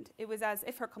mentioned, it was as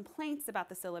if her complaints about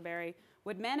the syllabary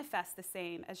would manifest the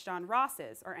same as John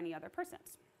Ross's or any other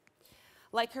person's.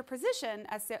 Like her position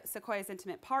as Sequoia's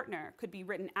intimate partner could be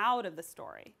written out of the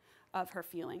story of her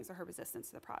feelings or her resistance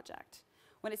to the project,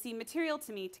 when it seemed material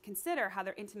to me to consider how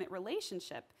their intimate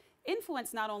relationship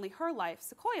influenced not only her life,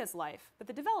 Sequoia's life, but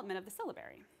the development of the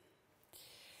syllabary.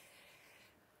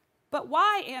 But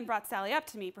why Anne brought Sally up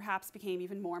to me perhaps became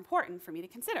even more important for me to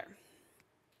consider.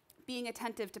 Being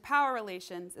attentive to power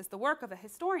relations is the work of a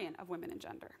historian of women and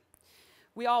gender.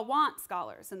 We all want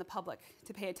scholars and the public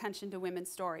to pay attention to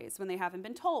women's stories when they haven't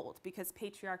been told, because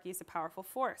patriarchy is a powerful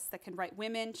force that can write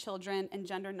women, children, and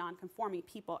gender nonconforming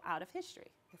people out of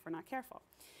history if we're not careful.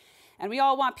 And we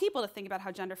all want people to think about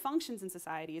how gender functions in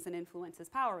societies and influences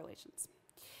power relations.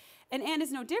 And Anne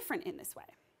is no different in this way.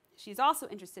 She's also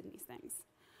interested in these things.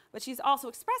 But she's also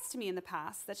expressed to me in the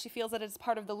past that she feels that it's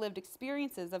part of the lived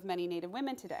experiences of many Native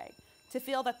women today to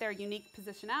feel that their unique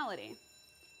positionality,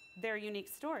 their unique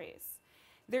stories,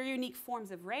 their unique forms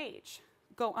of rage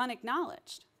go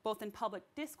unacknowledged, both in public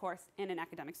discourse and in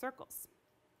academic circles.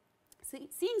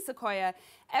 Seeing Sequoia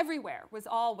everywhere was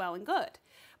all well and good,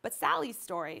 but Sally's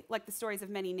story, like the stories of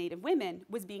many Native women,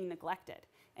 was being neglected,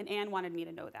 and Anne wanted me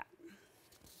to know that.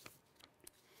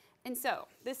 And so,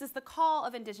 this is the call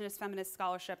of Indigenous feminist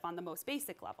scholarship on the most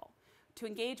basic level, to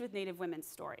engage with Native women's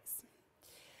stories.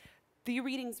 The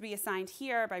readings we assigned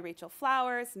here by Rachel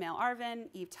Flowers, Mel Arvin,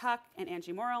 Eve Tuck, and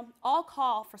Angie Morrill all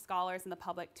call for scholars and the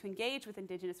public to engage with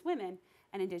Indigenous women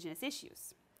and Indigenous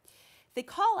issues. They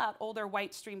call out older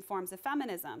white stream forms of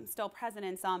feminism still present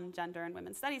in some gender and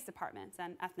women's studies departments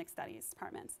and ethnic studies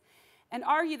departments, and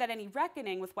argue that any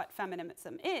reckoning with what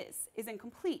feminism is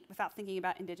incomplete without thinking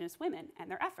about Indigenous women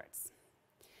and their efforts.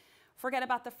 Forget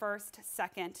about the first,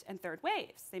 second, and third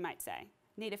waves, they might say.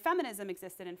 Native feminism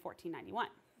existed in 1491.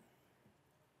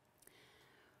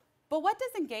 But what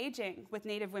does engaging with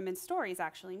Native women's stories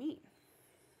actually mean?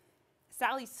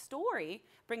 Sally's story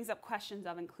brings up questions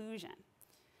of inclusion.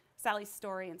 Sally's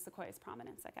story and Sequoia's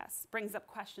prominence, I guess, brings up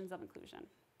questions of inclusion,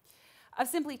 of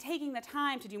simply taking the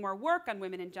time to do more work on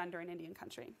women and gender in Indian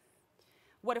country.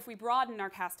 What if we broaden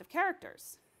our cast of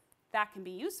characters? That can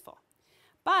be useful.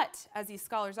 But, as these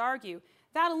scholars argue,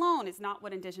 that alone is not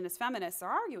what Indigenous feminists are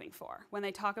arguing for when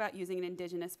they talk about using an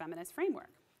Indigenous feminist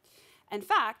framework. In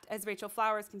fact, as Rachel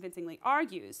Flowers convincingly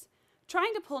argues,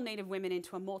 trying to pull Native women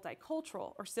into a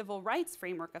multicultural or civil rights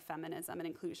framework of feminism and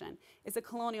inclusion is a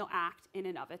colonial act in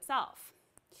and of itself.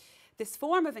 This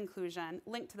form of inclusion,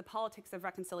 linked to the politics of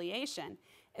reconciliation,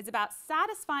 is about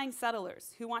satisfying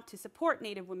settlers who want to support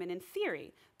Native women in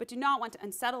theory, but do not want to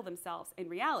unsettle themselves in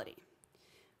reality,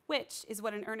 which is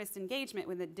what an earnest engagement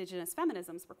with Indigenous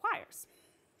feminisms requires.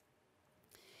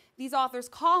 These authors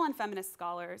call on feminist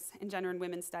scholars in gender and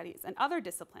women's studies and other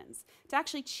disciplines to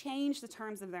actually change the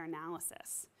terms of their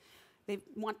analysis. They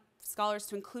want scholars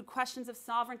to include questions of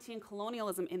sovereignty and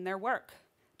colonialism in their work,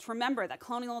 to remember that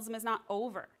colonialism is not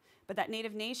over, but that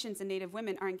Native nations and Native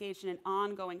women are engaged in an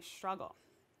ongoing struggle.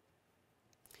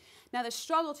 Now, the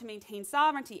struggle to maintain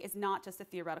sovereignty is not just a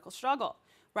theoretical struggle.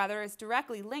 Rather, is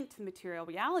directly linked to the material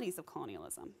realities of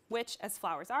colonialism, which, as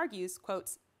Flowers argues,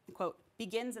 quote,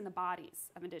 begins in the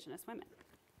bodies of Indigenous women.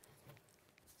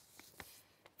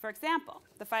 For example,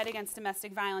 the fight against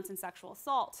domestic violence and sexual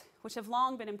assault, which have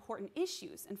long been important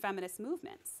issues in feminist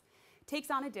movements,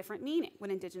 takes on a different meaning when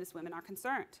Indigenous women are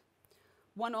concerned.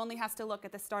 One only has to look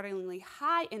at the startlingly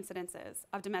high incidences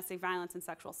of domestic violence and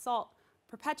sexual assault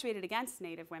perpetuated against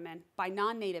Native women by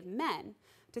non-Native men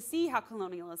to see how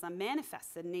colonialism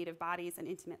manifests in Native bodies and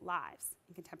intimate lives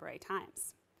in contemporary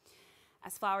times.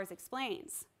 As Flowers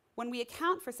explains, when we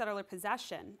account for settler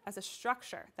possession as a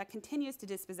structure that continues to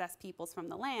dispossess peoples from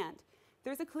the land,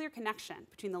 there's a clear connection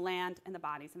between the land and the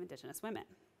bodies of Indigenous women.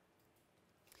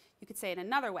 You could say it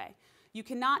another way. You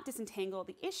cannot disentangle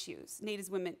the issues Native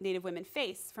women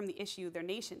face from the issue their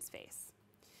nations face.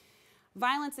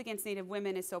 Violence against Native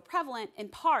women is so prevalent in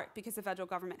part because the federal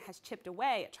government has chipped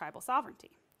away at tribal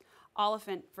sovereignty.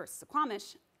 Oliphant versus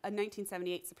Suquamish, a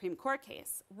 1978 Supreme Court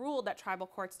case, ruled that tribal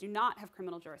courts do not have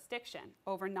criminal jurisdiction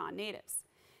over non-natives.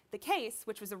 The case,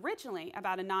 which was originally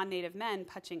about a non-native man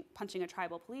punching a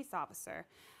tribal police officer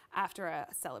after a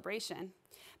celebration,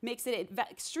 makes it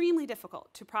extremely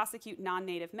difficult to prosecute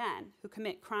non-native men who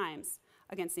commit crimes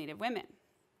against Native women.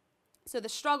 So the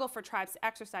struggle for tribes to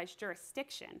exercise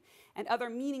jurisdiction and other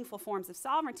meaningful forms of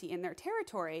sovereignty in their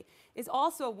territory is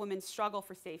also a woman's struggle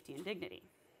for safety and dignity.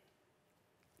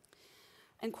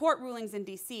 And court rulings in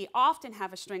DC often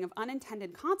have a string of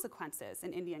unintended consequences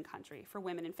in Indian country for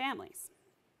women and families.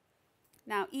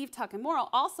 Now, Eve, Tuck, and Morrill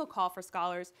also call for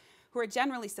scholars who are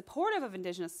generally supportive of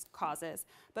Indigenous causes,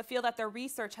 but feel that their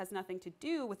research has nothing to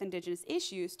do with Indigenous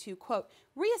issues to, quote,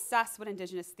 reassess what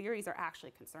Indigenous theories are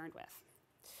actually concerned with.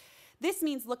 This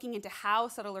means looking into how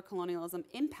settler colonialism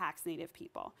impacts Native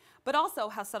people, but also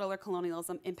how settler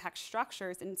colonialism impacts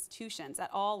structures and institutions at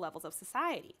all levels of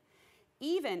society,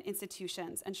 even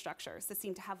institutions and structures that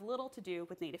seem to have little to do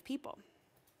with Native people.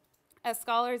 As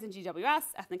scholars in GWS,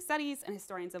 ethnic studies, and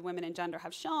historians of women and gender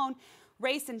have shown,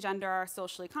 race and gender are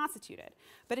socially constituted.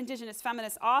 But Indigenous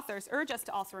feminist authors urge us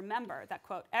to also remember that,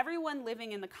 quote, everyone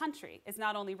living in the country is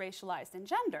not only racialized and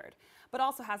gendered, but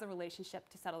also has a relationship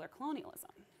to settler colonialism.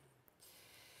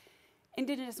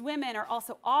 Indigenous women are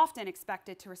also often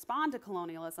expected to respond to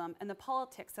colonialism and the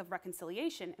politics of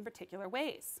reconciliation in particular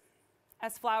ways.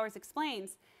 As Flowers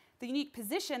explains, the unique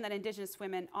position that Indigenous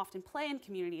women often play in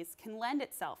communities can lend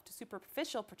itself to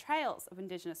superficial portrayals of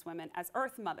Indigenous women as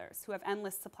earth mothers who have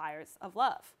endless suppliers of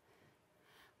love.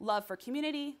 Love for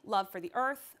community, love for the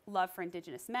earth, love for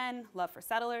Indigenous men, love for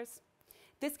settlers.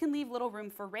 This can leave little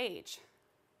room for rage,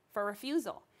 for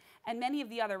refusal, and many of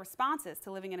the other responses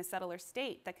to living in a settler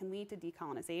state that can lead to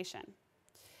decolonization.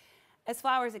 As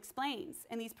Flowers explains,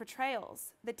 in these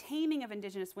portrayals, the taming of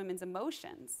Indigenous women's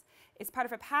emotions is part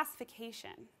of a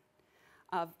pacification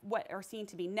of what are seen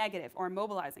to be negative or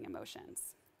immobilizing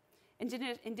emotions.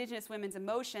 Indigenous women's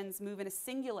emotions move in a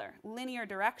singular, linear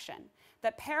direction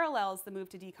that parallels the move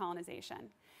to decolonization.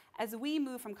 As we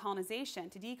move from colonization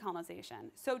to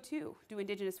decolonization, so too do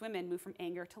Indigenous women move from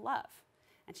anger to love.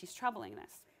 And she's troubling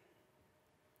this.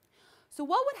 So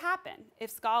what would happen if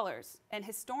scholars and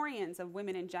historians of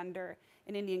women and gender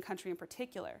in Indian country in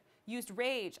particular used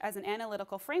rage as an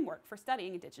analytical framework for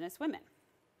studying Indigenous women?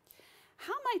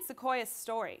 How might Sequoia's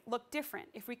story look different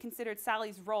if we considered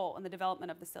Sally's role in the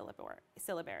development of the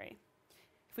syllabary,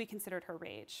 if we considered her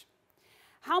rage?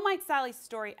 How might Sally's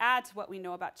story add to what we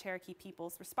know about Cherokee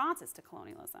people's responses to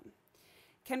colonialism?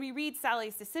 Can we read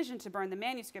Sally's decision to burn the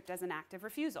manuscript as an act of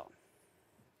refusal?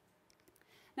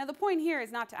 Now, the point here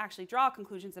is not to actually draw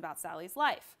conclusions about Sally's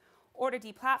life or to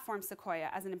deplatform Sequoia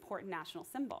as an important national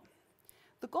symbol.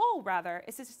 The goal, rather,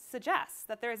 is to suggest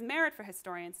that there is merit for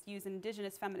historians to use an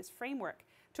Indigenous feminist framework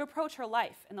to approach her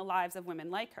life and the lives of women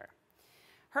like her.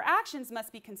 Her actions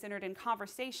must be considered in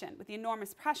conversation with the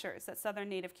enormous pressures that Southern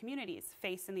Native communities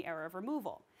face in the era of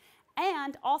removal,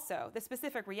 and also the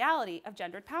specific reality of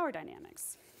gendered power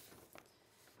dynamics.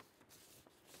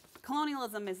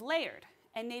 Colonialism is layered,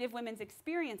 and Native women's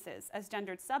experiences as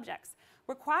gendered subjects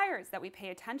requires that we pay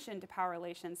attention to power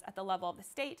relations at the level of the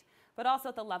state, but also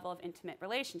at the level of intimate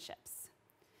relationships.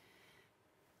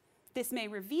 This may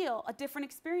reveal a different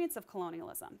experience of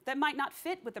colonialism that might not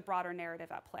fit with the broader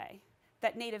narrative at play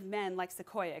that Native men like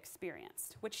Sequoia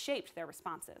experienced, which shaped their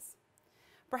responses.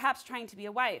 Perhaps trying to be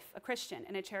a wife, a Christian,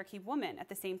 and a Cherokee woman at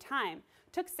the same time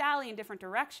took Sally in different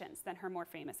directions than her more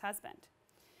famous husband.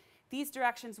 These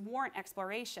directions warrant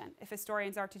exploration if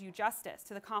historians are to do justice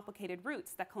to the complicated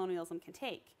routes that colonialism can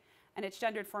take and its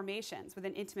gendered formations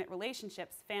within intimate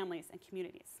relationships, families, and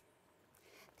communities.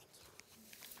 Thank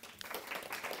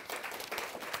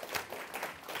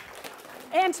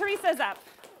you. And Teresa's up.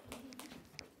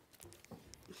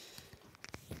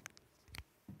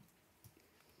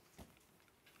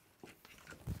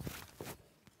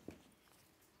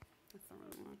 That's the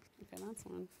wrong one. Okay, that's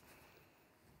one.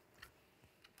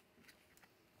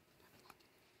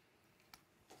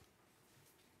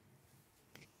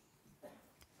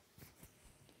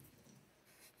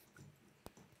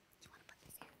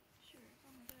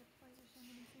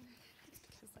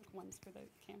 One's for the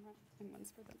camera and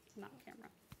one's for the not camera.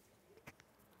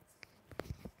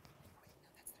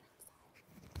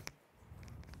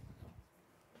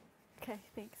 Okay,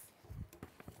 thanks.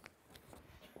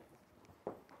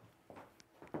 I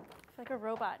feel like a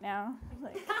robot now.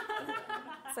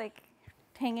 It's like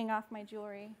hanging off my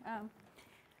jewelry.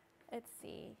 Let's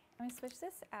see. I'm gonna switch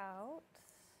this out.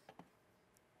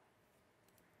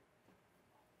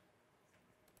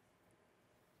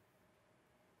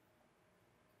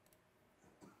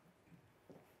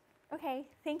 Okay,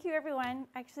 thank you everyone.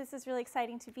 Actually, this is really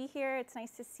exciting to be here. It's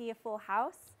nice to see a full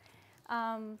house.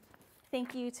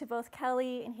 Thank you to both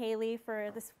Kelly and Hayley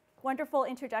for this wonderful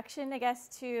introduction, I guess,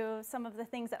 to some of the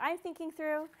things that I'm thinking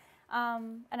through.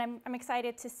 And I'm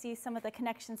excited to see some of the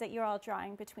connections that you're all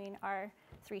drawing between our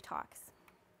three talks.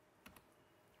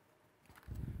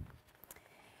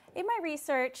 In my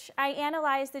research, I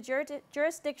analyzed the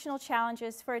jurisdictional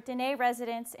challenges for Dene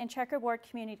residents and checkerboard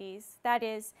communities, that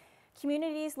is,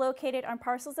 communities located on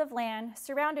parcels of land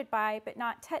surrounded by, but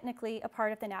not technically, a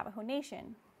part of the Navajo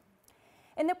Nation.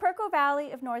 In the Puerco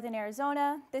Valley of northern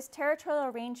Arizona, this territorial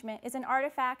arrangement is an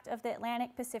artifact of the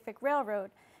Atlantic Pacific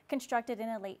Railroad, constructed in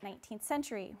the late 19th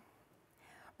century.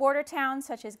 Border towns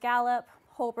such as Gallup,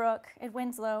 Holbrook, and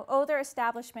Winslow owe their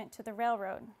establishment to the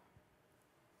railroad.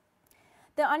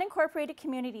 The unincorporated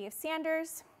community of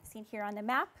Sanders, seen here on the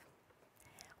map,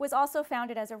 was also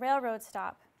founded as a railroad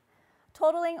stop.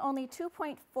 Totaling only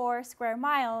 2.4 square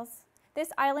miles, this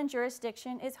island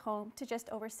jurisdiction is home to just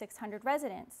over 600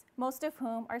 residents, most of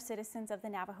whom are citizens of the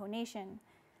Navajo Nation.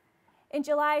 In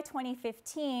July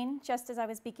 2015, just as I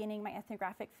was beginning my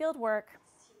ethnographic fieldwork,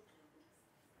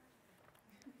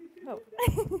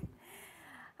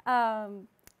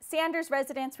 Sanders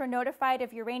residents were notified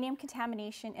of uranium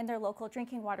contamination in their local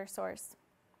drinking water source.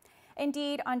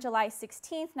 Indeed, on July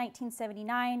 16,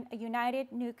 1979, a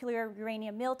United Nuclear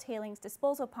Uranium Mill tailings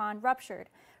disposal pond ruptured,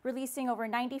 releasing over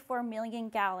 94 million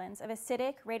gallons of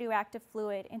acidic radioactive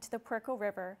fluid into the Puerco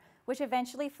River, which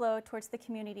eventually flowed towards the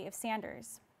community of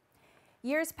Sanders.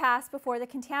 Years passed before the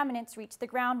contaminants reached the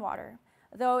groundwater,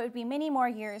 though it would be many more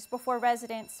years before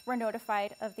residents were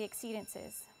notified of the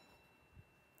exceedances.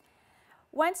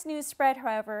 Once news spread,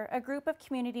 however, a group of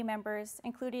community members,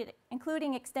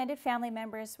 including extended family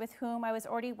members with whom I was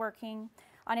already working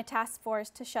on a task force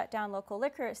to shut down local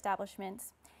liquor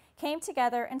establishments, came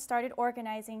together and started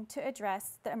organizing to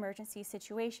address the emergency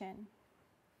situation.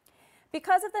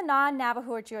 Because of the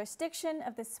non-Navajo jurisdiction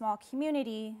of this small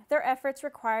community, their efforts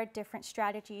required different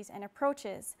strategies and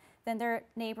approaches than their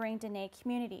neighboring Dene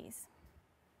communities.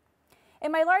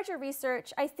 In my larger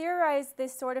research, I theorized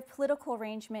this sort of political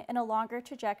arrangement in a longer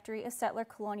trajectory of settler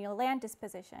colonial land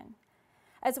disposition,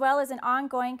 as well as an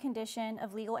ongoing condition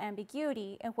of legal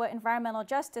ambiguity in what environmental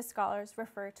justice scholars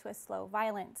refer to as slow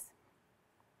violence.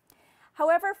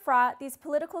 However fraught, these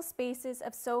political spaces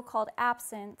of so-called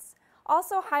absence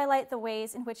also highlight the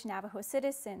ways in which Navajo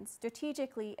citizens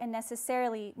strategically and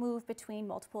necessarily move between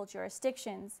multiple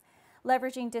jurisdictions,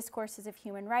 leveraging discourses of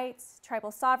human rights,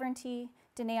 tribal sovereignty,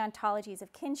 Dene ontologies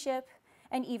of kinship,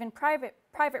 and even private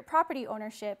property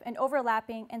ownership in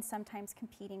overlapping and sometimes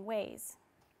competing ways.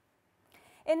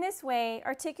 In this way,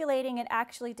 articulating an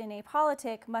actually Dene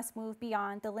politic must move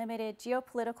beyond the limited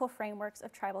geopolitical frameworks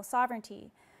of tribal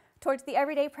sovereignty towards the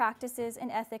everyday practices and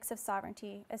ethics of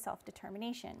sovereignty as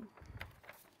self-determination.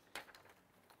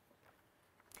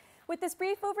 With this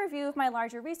brief overview of my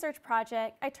larger research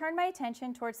project, I turn my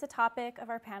attention towards the topic of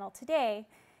our panel today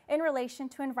in relation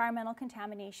to environmental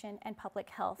contamination and public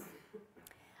health.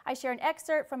 I share an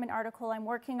excerpt from an article I'm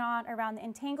working on around the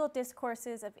entangled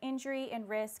discourses of injury and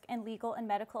risk and legal and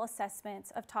medical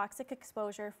assessments of toxic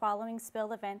exposure following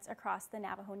spill events across the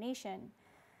Navajo Nation.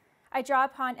 I draw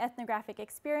upon ethnographic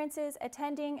experiences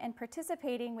attending and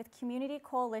participating with community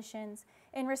coalitions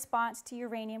in response to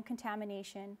uranium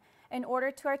contamination in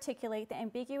order to articulate the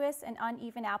ambiguous and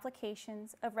uneven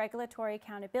applications of regulatory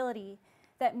accountability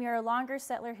that mirror longer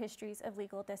settler histories of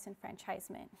legal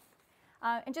disenfranchisement.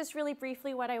 And just really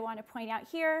briefly, what I want to point out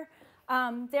here,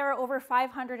 there are over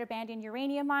 500 abandoned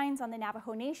uranium mines on the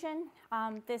Navajo Nation.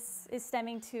 This is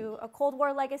stemming to a Cold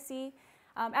War legacy.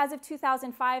 As of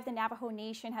 2005, the Navajo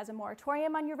Nation has a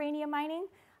moratorium on uranium mining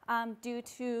due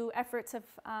to efforts of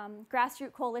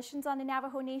grassroots coalitions on the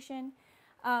Navajo Nation.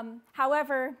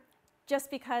 However,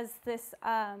 just because this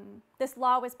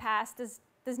law was passed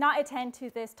does not attend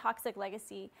to this toxic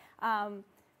legacy.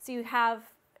 So you have,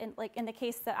 in the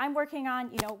case that I'm working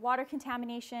on, water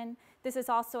contamination. This is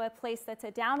also a place that's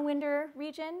a downwinder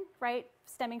region, right,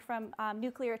 stemming from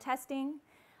nuclear testing.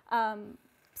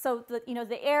 So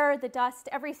the air, the dust,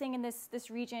 everything in this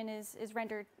region is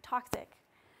rendered toxic.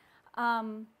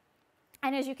 And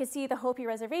as you can see, the Hopi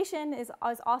Reservation is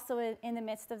also in the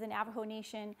midst of the Navajo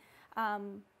Nation.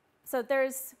 So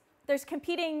there's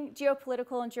competing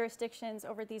geopolitical and jurisdictions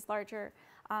over these larger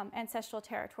ancestral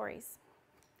territories.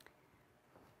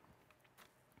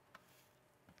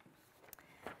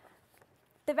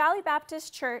 The Valley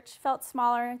Baptist Church felt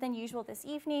smaller than usual this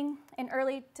evening in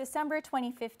early December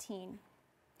 2015.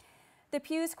 The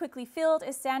pews quickly filled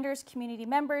as Sanders community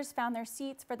members found their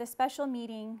seats for the special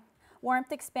meeting.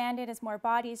 Warmth expanded as more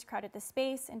bodies crowded the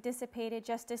space and dissipated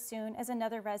just as soon as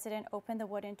another resident opened the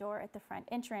wooden door at the front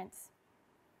entrance.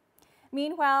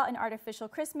 Meanwhile, an artificial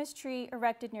Christmas tree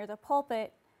erected near the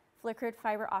pulpit flickered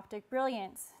fiber optic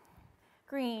brilliance.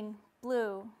 Green,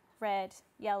 blue, red,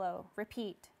 yellow,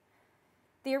 repeat.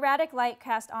 The erratic light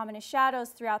cast ominous shadows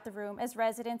throughout the room as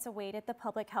residents awaited the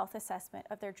public health assessment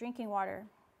of their drinking water.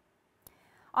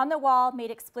 On the wall,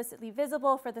 made explicitly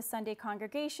visible for the Sunday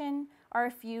congregation, are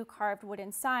a few carved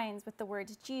wooden signs with the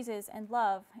words Jesus and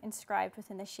love inscribed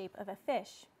within the shape of a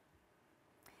fish.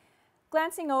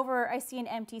 Glancing over, I see an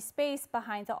empty space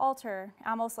behind the altar,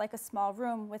 almost like a small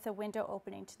room with a window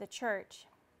opening to the church.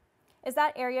 Is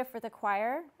that area for the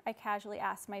choir? I casually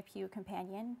asked my pew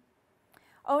companion.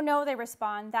 Oh no, they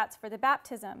respond, that's for the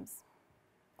baptisms.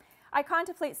 I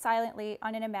contemplate silently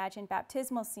on an imagined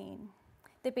baptismal scene,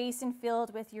 the basin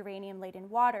filled with uranium-laden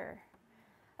water,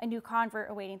 a new convert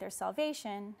awaiting their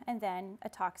salvation, and then a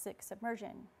toxic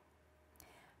submersion.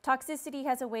 Toxicity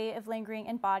has a way of lingering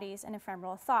in bodies and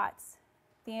ephemeral thoughts.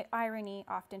 The irony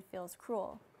often feels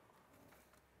cruel.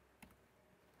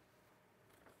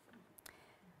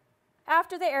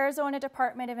 After the Arizona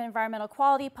Department of Environmental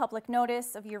Quality public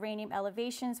notice of uranium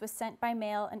elevations was sent by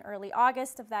mail in early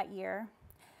August of that year,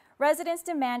 residents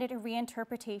demanded a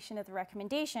reinterpretation of the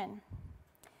recommendation.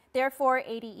 Therefore,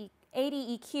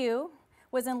 ADEQ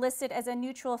was enlisted as a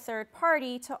neutral third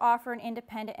party to offer an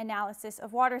independent analysis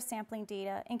of water sampling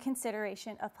data in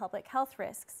consideration of public health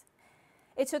risks.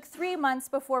 It took 3 months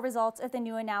before results of the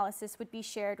new analysis would be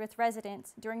shared with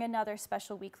residents during another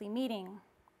special weekly meeting.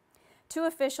 Two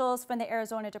officials from the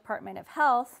Arizona Department of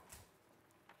Health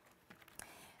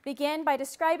began by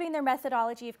describing their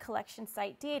methodology of collection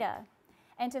site data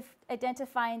and to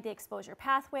identifying the exposure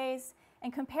pathways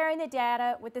and comparing the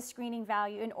data with the screening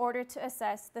value in order to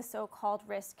assess the so-called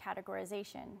risk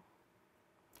categorization.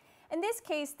 In this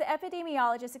case, the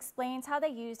epidemiologist explains how they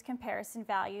used comparison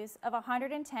values of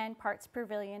 110 parts per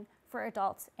billion for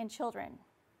adults and children.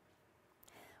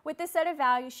 With this set of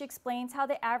values, she explains how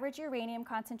the average uranium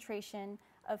concentration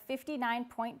of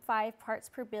 59.5 parts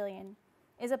per billion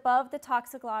is above the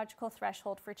toxicological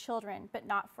threshold for children, but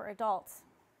not for adults.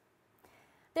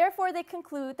 Therefore, they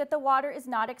conclude that the water is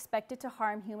not expected to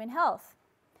harm human health,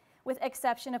 with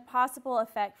exception of possible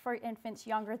effect for infants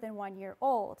younger than 1 year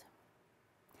old.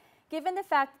 Given the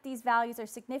fact that these values are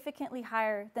significantly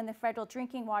higher than the federal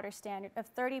drinking water standard of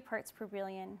 30 parts per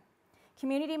billion,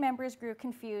 community members grew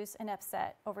confused and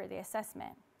upset over the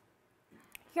assessment.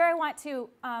 Here I want to,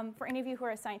 for any of you who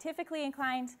are scientifically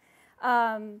inclined,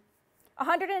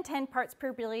 110 parts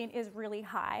per billion is really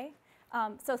high.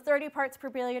 So 30 parts per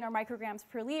billion or micrograms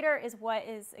per liter is what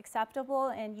is acceptable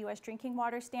in US drinking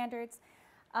water standards.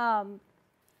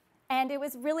 And it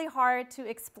was really hard to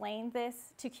explain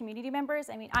this to community members.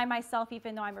 I mean, I myself,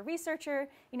 even though I'm a researcher,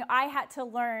 I had to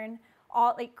learn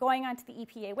going onto the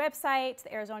EPA website,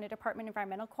 the Arizona Department of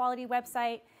Environmental Quality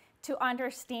website, to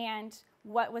understand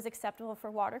what was acceptable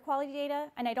for water quality data.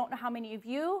 And I don't know how many of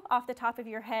you, off the top of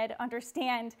your head,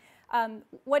 understand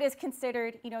what is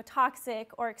considered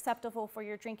toxic or acceptable for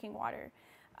your drinking water.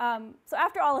 So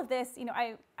after all of this,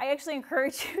 I actually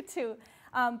encourage you to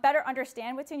better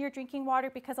understand what's in your drinking water,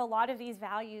 because a lot of these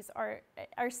values are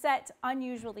set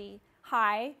unusually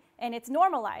high, and it's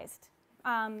normalized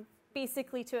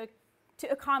basically to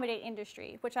accommodate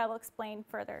industry, which I will explain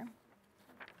further.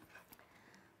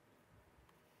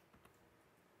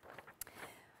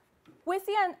 With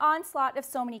the onslaught of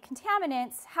so many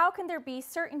contaminants, how can there be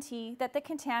certainty that the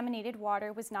contaminated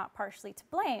water was not partially to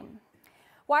blame?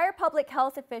 Why are public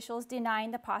health officials denying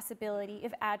the possibility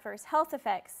of adverse health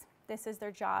effects? This is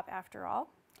their job, after all.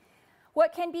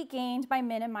 What can be gained by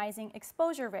minimizing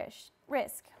exposure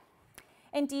risk?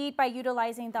 Indeed, by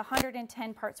utilizing the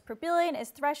 110 parts per billion as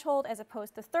threshold as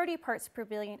opposed to 30 parts per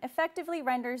billion effectively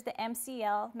renders the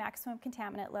MCL, maximum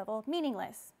contaminant level,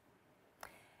 meaningless.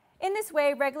 In this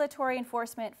way, regulatory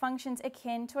enforcement functions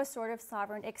akin to a sort of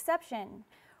sovereign exception,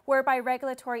 whereby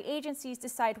regulatory agencies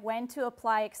decide when to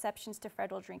apply exceptions to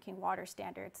federal drinking water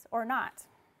standards or not.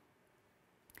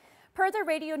 Per the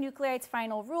radionuclides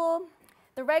final rule,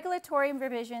 the regulatory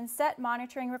revisions set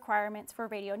monitoring requirements for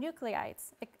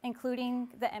radionuclides, including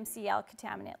the MCL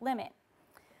contaminant limit.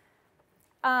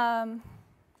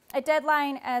 A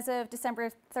deadline as of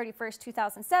December 31st,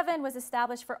 2007 was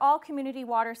established for all community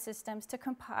water systems to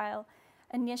compile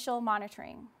initial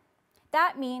monitoring.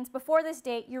 That means before this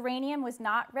date, uranium was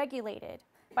not regulated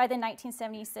by the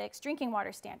 1976 drinking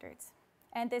water standards.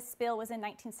 And this spill was in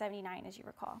 1979, as you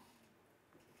recall.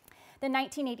 The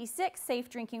 1986 Safe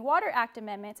Drinking Water Act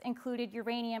amendments included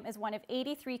uranium as one of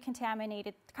 83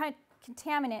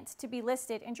 contaminants to be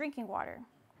listed in drinking water.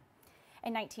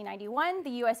 In 1991,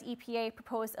 the US EPA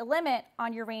proposed a limit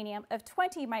on uranium of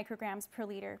 20 micrograms per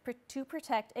liter to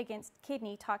protect against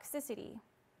kidney toxicity.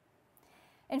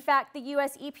 In fact, the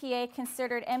US EPA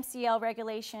considered MCL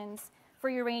regulations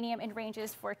for uranium in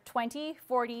ranges for 20,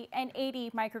 40, and 80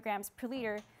 micrograms per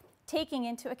liter, taking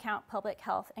into account public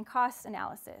health and cost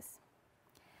analysis.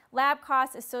 Lab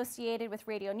costs associated with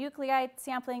radionuclide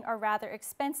sampling are rather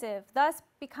expensive, thus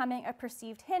becoming a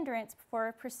perceived hindrance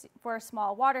for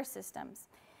small water systems,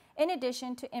 in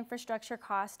addition to infrastructure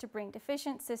costs to bring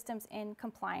deficient systems in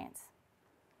compliance.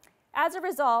 As a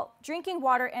result, drinking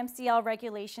water MCL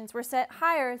regulations were set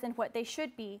higher than what they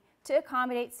should be to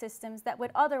accommodate systems that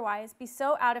would otherwise be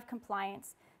so out of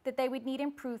compliance that they would need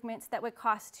improvements that would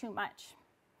cost too much.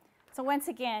 So once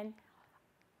again,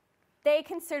 they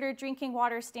considered drinking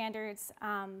water standards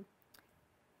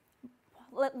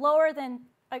lower than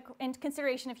in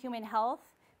consideration of human health,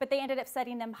 but they ended up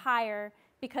setting them higher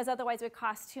because otherwise it would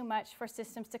cost too much for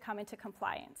systems to come into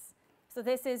compliance. So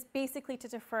this is basically to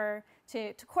defer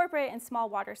to corporate and small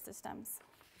water systems.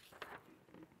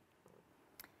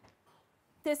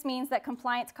 This means that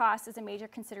compliance cost is a major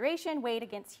consideration weighed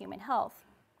against human health.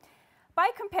 By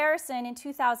comparison, in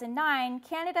 2009,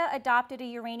 Canada adopted a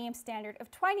uranium standard of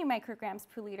 20 micrograms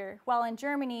per liter, while in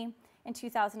Germany, in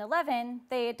 2011,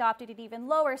 they adopted an even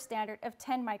lower standard of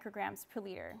 10 micrograms per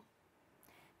liter.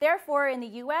 Therefore, in the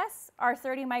US, our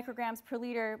 30 micrograms per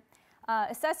liter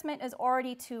assessment is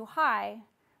already too high,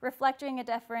 reflecting a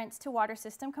deference to water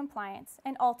system compliance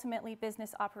and ultimately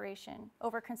business operation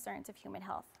over concerns of human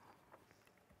health.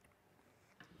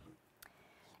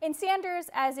 In Sanders,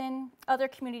 as in other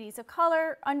communities of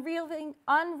color,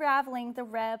 unraveling the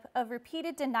web of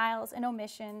repeated denials and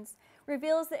omissions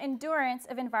reveals the endurance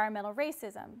of environmental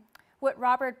racism, what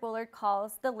Robert Bullard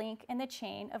calls the link in the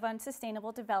chain of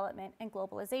unsustainable development and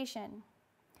globalization.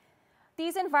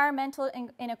 These environmental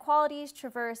inequalities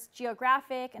traverse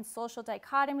geographic and social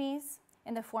dichotomies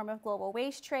in the form of global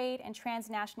waste trade and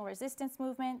transnational resistance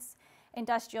movements,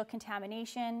 industrial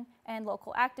contamination and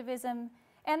local activism,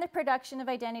 and the production of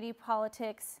identity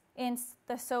politics in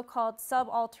the so-called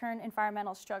subaltern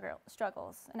environmental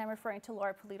struggles. And I'm referring to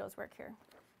Laura Polito's work here.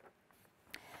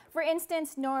 For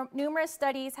instance, numerous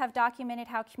studies have documented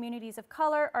how communities of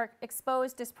color are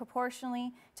exposed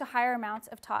disproportionately to higher amounts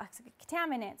of toxic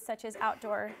contaminants, such as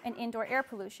outdoor and indoor air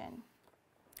pollution.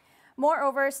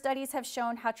 Moreover, studies have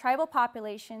shown how tribal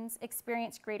populations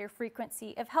experience greater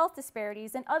frequency of health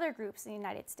disparities than other groups in the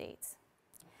United States.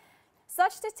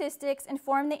 Such statistics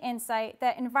inform the insight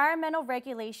that environmental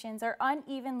regulations are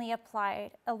unevenly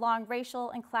applied along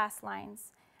racial and class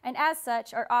lines, and as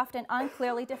such are often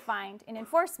unclearly defined in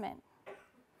enforcement,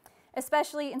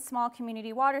 especially in small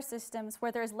community water systems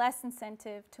where there is less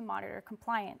incentive to monitor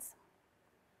compliance.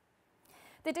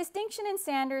 The distinction in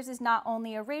Sanders is not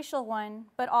only a racial one,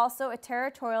 but also a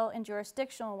territorial and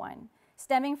jurisdictional one,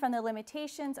 stemming from the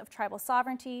limitations of tribal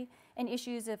sovereignty and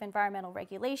issues of environmental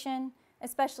regulation,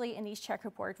 especially in these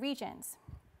checkerboard regions.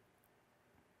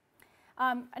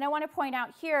 And I want to point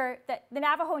out here that the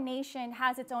Navajo Nation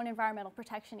has its own environmental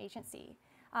protection agency.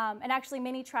 And actually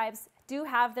many tribes do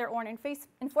have their own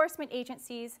enforcement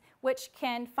agencies, which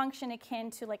can function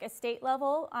akin to like a state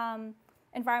level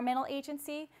environmental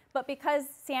agency. But because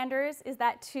Sanders is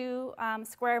that 2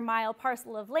 square mile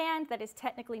parcel of land that is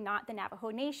technically not the Navajo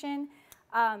Nation,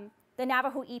 the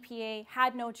Navajo EPA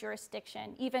had no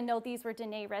jurisdiction, even though these were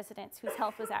Dene residents whose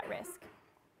health was at risk.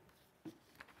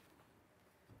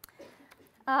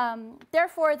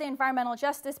 Therefore, the environmental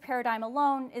justice paradigm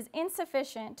alone is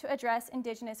insufficient to address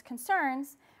Indigenous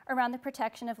concerns around the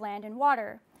protection of land and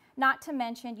water, not to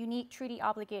mention unique treaty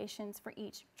obligations for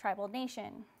each tribal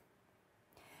nation.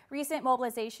 Recent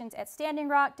mobilizations at Standing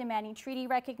Rock demanding treaty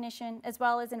recognition, as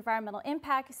well as environmental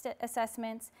impact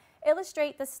assessments,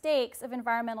 illustrate the stakes of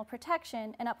environmental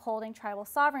protection and upholding tribal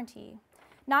sovereignty,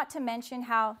 not to mention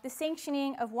how the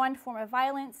sanctioning of one form of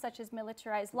violence, such as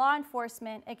militarized law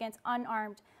enforcement against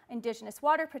unarmed Indigenous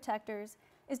water protectors,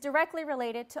 is directly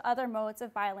related to other modes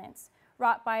of violence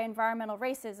wrought by environmental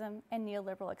racism and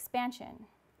neoliberal expansion.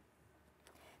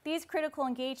 These critical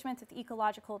engagements with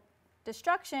ecological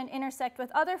destruction intersect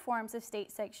with other forms of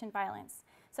state-sanctioned violence,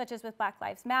 such as with Black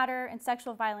Lives Matter and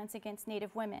sexual violence against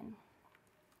Native women.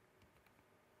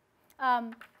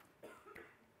 And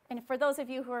for those of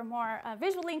you who are more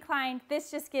visually inclined, this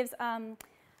just gives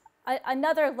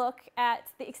another look at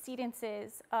the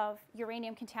exceedances of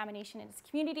uranium contamination in this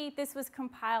community. This was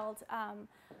compiled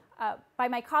by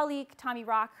my colleague, Tommy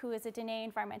Rock, who is a Dene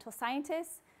environmental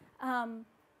scientist.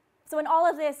 So in all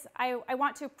of this, I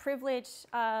want to privilege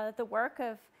the work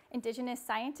of Indigenous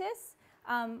scientists.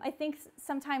 I think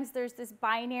sometimes there's this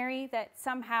binary that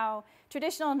somehow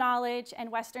traditional knowledge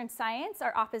and Western science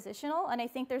are oppositional, and I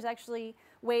think there's actually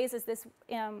ways, as this,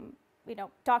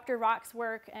 Dr. Rock's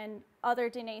work and other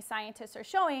Dene scientists are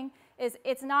showing, is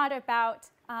it's not about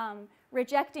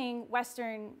rejecting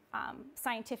Western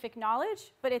scientific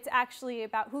knowledge, but it's actually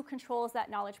about who controls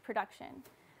that knowledge production.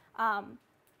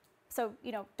 So,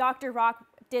 Dr. Rock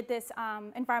did this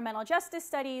environmental justice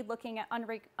study looking at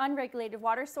unregulated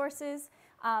water sources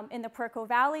in the Puerco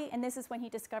Valley, and this is when he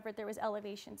discovered there was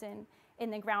elevations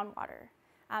in the groundwater.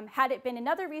 Had it been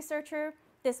another researcher,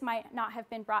 this might not have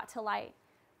been brought to light.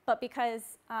 But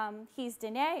because he's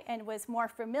Dene and was more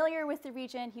familiar with the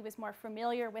region, he was more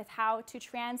familiar with how to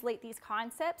translate these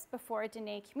concepts before a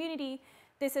Dene community,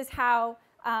 this is how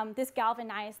this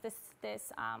galvanized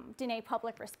this Dene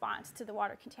public response to the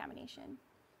water contamination.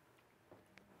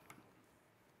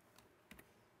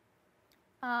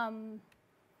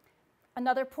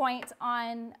 Another point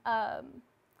on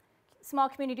small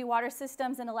community water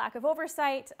systems and a lack of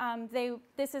oversight.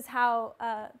 This is how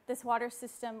this water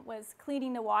system was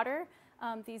cleaning the water.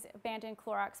 These abandoned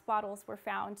Clorox bottles were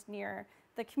found near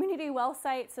the community well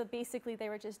site, so basically they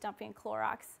were just dumping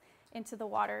Clorox into the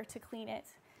water to clean it.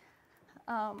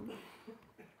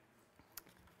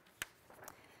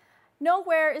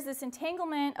 Nowhere is this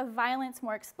entanglement of violence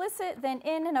more explicit than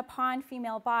in and upon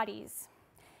female bodies.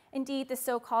 Indeed, the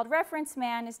so-called reference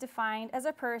man is defined as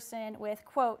a person with,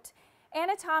 quote,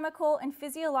 anatomical and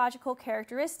physiological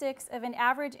characteristics of an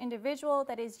average individual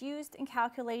that is used in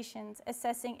calculations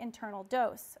assessing internal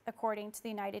dose, according to the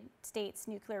United States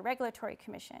Nuclear Regulatory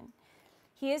Commission.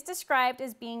 He is described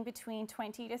as being between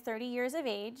 20 to 30 years of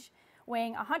age,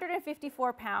 weighing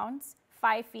 154 pounds,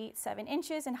 5 feet 7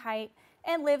 inches in height,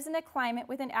 and lives in a climate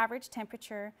with an average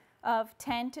temperature of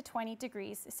 10 to 20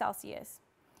 degrees Celsius.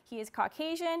 He is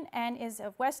Caucasian and is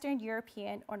of Western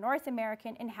European or North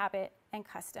American in habit and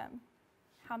custom.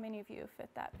 How many of you fit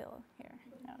that bill here?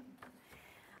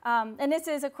 No. And this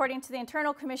is according to the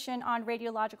Internal Commission on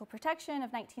Radiological Protection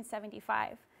of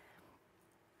 1975.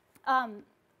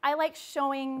 I like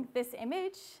showing this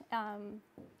image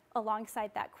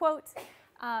alongside that quote.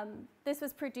 This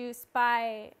was produced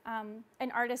by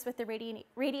an artist with the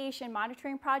Radiation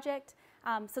Monitoring Project.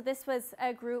 So this was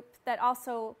a group that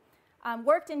also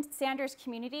worked in Sanders'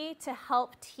 community to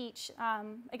help teach,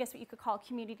 I guess what you could call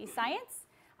community science,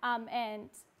 and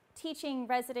teaching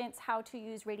residents how to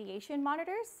use radiation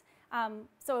monitors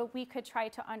so we could try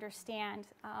to understand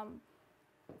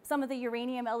some of the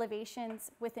uranium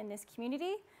elevations within this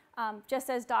community, just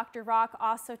as Dr. Rock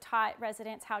also taught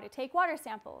residents how to take water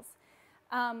samples.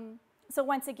 So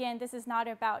once again, this is not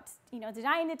about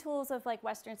denying the tools of like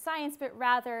Western science, but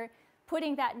rather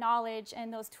putting that knowledge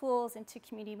and those tools into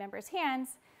community members'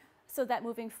 hands so that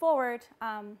moving forward,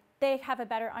 they have a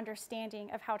better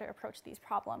understanding of how to approach these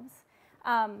problems.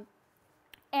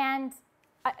 And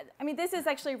I mean, this is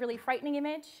actually a really frightening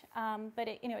image, but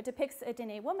it depicts a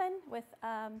Dene woman with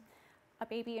a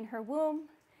baby in her womb,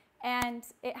 and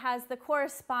it has the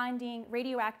corresponding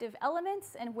radioactive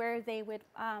elements and where they would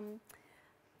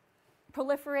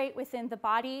proliferate within the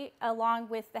body along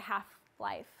with the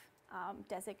half-life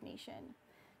designation,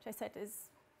 which I said is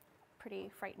pretty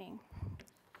frightening.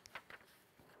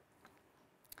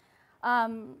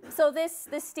 So this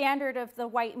standard of the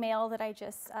white male that I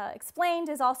just explained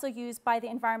is also used by the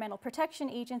Environmental Protection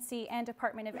Agency and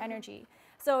Department of Energy.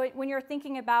 So when you're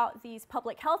thinking about these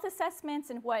public health assessments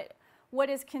and what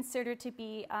is considered to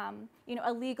be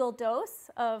a legal dose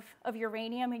of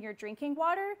uranium in your drinking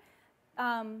water,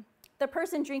 the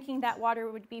person drinking that water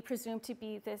would be presumed to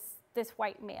be this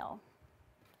white male.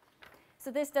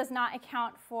 So this does not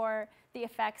account for the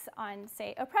effects on,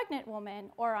 say, a pregnant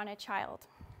woman or on a child.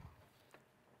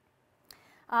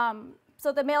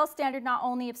 So the male standard not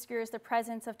only obscures the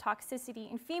presence of toxicity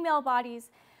in female bodies,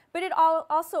 but it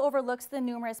also overlooks the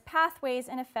numerous pathways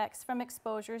and effects from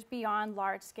exposures beyond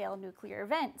large-scale nuclear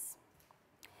events.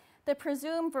 The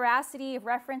presumed veracity of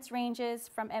reference ranges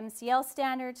from MCL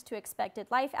standards to expected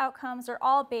life outcomes are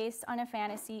all based on a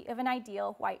fantasy of an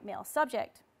ideal white male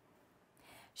subject.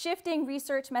 Shifting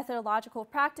research methodological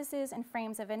practices and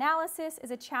frames of analysis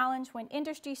is a challenge when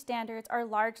industry standards are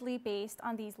largely based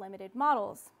on these limited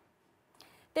models.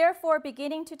 Therefore,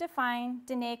 beginning to define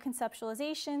Dene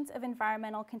conceptualizations of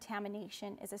environmental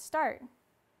contamination is a start.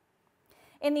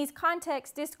 In these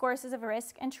contexts, discourses of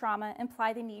risk and trauma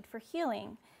imply the need for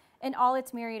healing in all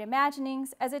its myriad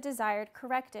imaginings as a desired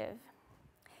corrective.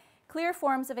 Clear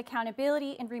forms of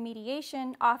accountability and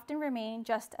remediation often remain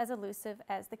just as elusive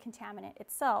as the contaminant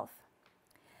itself.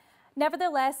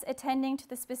 Nevertheless, attending to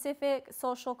the specific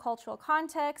social cultural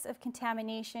context of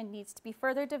contamination needs to be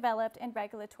further developed in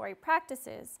regulatory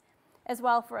practices, as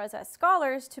well for us as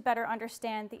scholars to better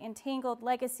understand the entangled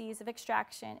legacies of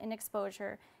extraction and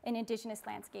exposure in Indigenous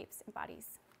landscapes and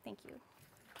bodies. Thank you.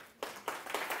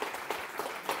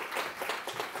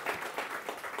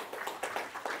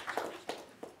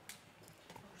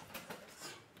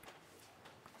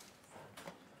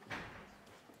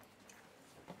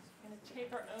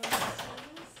 Take our own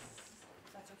questions.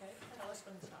 That's okay. Tell us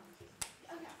when to stop.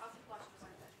 Okay, I'll keep watching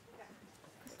one of it. Okay.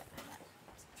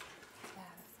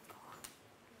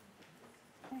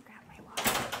 I'm gonna grab my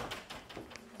water.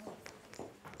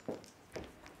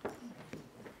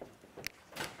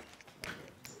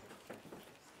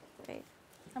 Wait,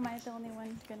 am I the only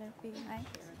one gonna be high?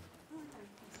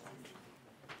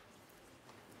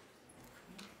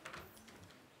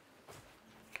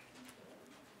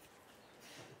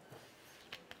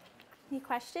 Any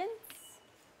questions?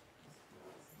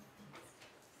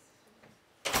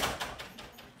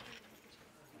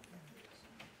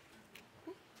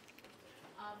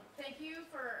 Thank you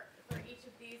for each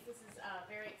of these. This is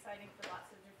very exciting for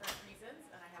lots of different reasons,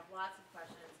 and I have lots of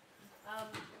questions.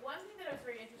 One thing that I was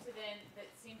very interested in that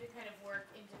seemed to kind of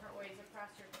work in different ways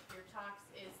across your talks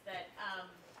is that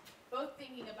both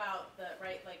thinking about the,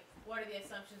 right, like what are the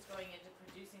assumptions going into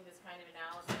producing this kind of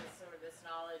analysis or this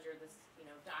knowledge or this,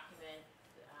 document,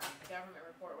 government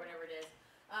report, whatever it is.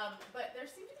 But there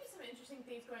seem to be some interesting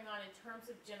things going on in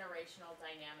terms of generational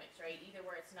dynamics, right? Either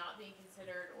where it's not being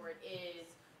considered or it is,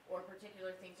 or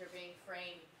particular things are being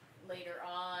framed later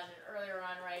on and earlier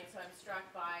on, right? So I'm struck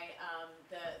by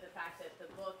the fact that the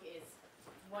book is,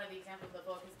 one of the examples of the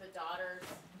book is the daughter's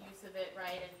use of it,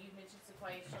 right? And you mentioned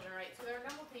Sequoia's children, right? So there are a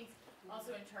number of things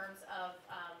also in terms of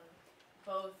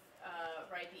both,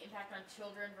 right, the impact on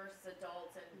children versus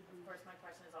adults. And of course my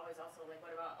question is always also like,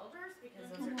 what about elders? Because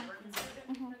those are never considered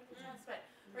in medical science. But,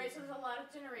 right, so there's a lot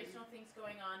of generational things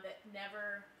going on that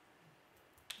never,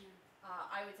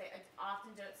 I would say,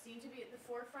 often don't seem to be at the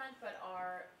forefront, but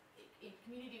are, in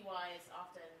community-wise,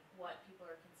 often what people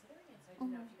are considering. And so I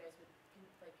don't know if you guys would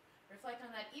like reflect on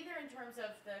that, either in terms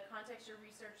of the context you're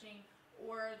researching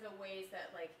or the ways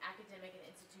that like academic and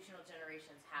institutional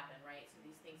generations happen, right? So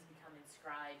these things become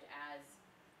inscribed as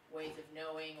ways of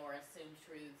knowing or assumed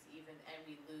truths, even, and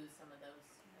we lose some of those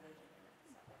other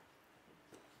dynamics.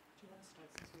 Do you want to start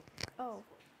since you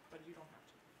but you don't have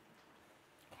to.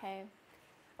 Okay.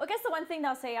 Well, I guess the one thing that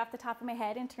I'll say off the top of my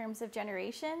head in terms of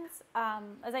generations,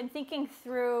 as I'm thinking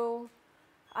through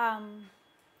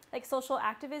like social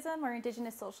activism or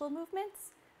indigenous social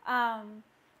movements.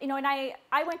 You know, and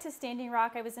I went to Standing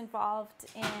Rock. I was involved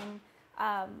in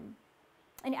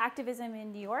activism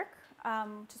in New York,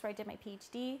 which is where I did my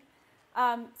PhD.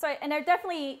 There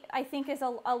definitely, I think, is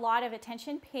a lot of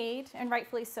attention paid, and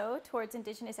rightfully so, towards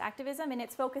indigenous activism, and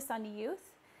it's focused on the youth.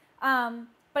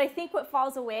 But I think what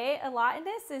falls away a lot in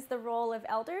this is the role of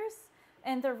elders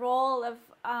and the role of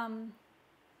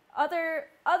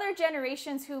other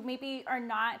generations who maybe are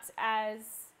not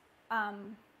as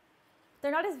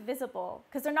they're not as visible,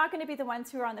 because they're not going to be the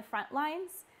ones who are on the front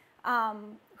lines,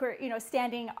 who are, you know,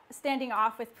 standing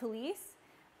off with police,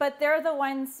 but they're the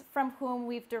ones from whom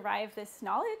we've derived this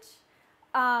knowledge.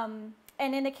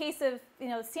 And in the case of, you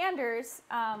know, Sanders,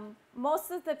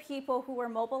 most of the people who were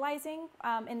mobilizing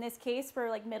in this case were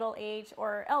like middle age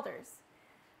or elders.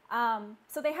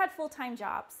 So they had full-time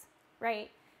jobs,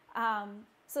 right?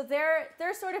 So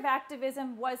their sort of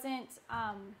activism wasn't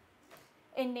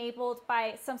enabled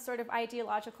by some sort of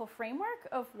ideological framework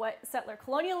of what settler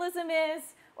colonialism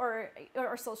is or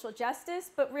social justice,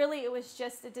 but really it was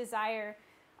just a desire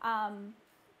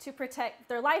to protect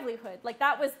their livelihood. Like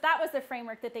that was the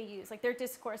framework that they used. Like their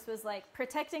discourse was like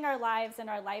protecting our lives and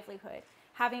our livelihood,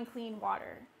 having clean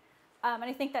water. And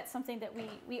I think that's something that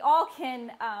we all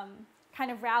can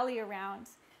kind of rally around.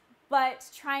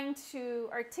 But trying to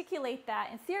articulate that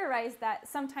and theorize that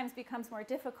sometimes becomes more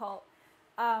difficult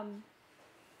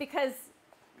because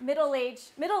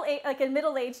like a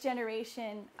middle-aged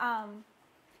generation,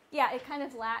 yeah, it kind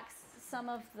of lacks some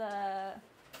of the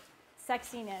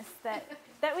sexiness that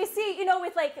we see, you know,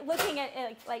 with like looking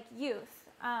at like youth.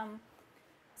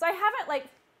 So I haven't like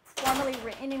formally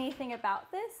written anything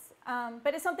about this,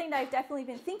 but it's something that I've definitely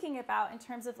been thinking about in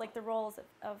terms of like the roles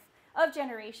of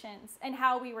generations and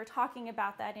how we were talking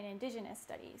about that in Indigenous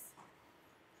studies.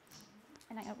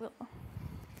 And I will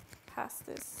pass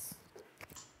this.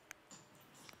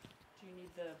 Do you need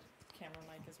the camera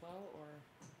mic as well, or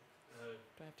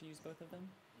do I have to use both of them?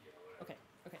 Yeah. Okay.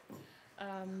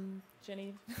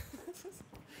 Jenny,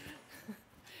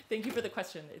 thank you for the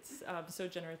question. It's so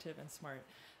generative and smart.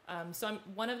 So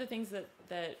one of the things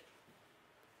that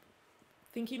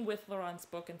thinking with Laurent's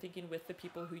book and thinking with the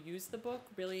people who use the book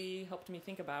really helped me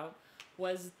think about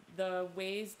was the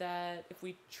ways that if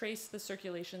we trace the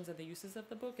circulations and the uses of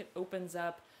the book, it opens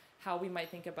up how we might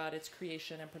think about its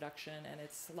creation and production and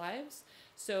its lives.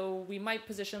 So we might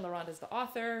position Laurent as the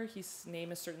author. His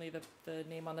name is certainly the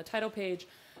name on the title page,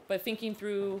 but thinking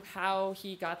through how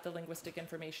he got the linguistic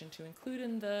information to include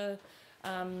in the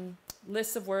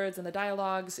lists of words and the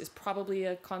dialogues is probably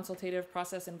a consultative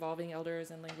process involving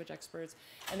elders and language experts.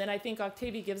 And then I think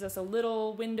Octavie gives us a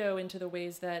little window into the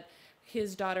ways that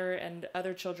his daughter and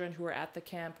other children who were at the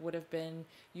camp would have been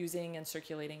using and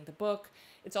circulating the book.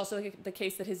 It's also the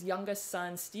case that his youngest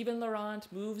son, Stephen Laurent,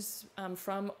 moves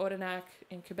from Odanak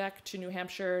in Quebec to New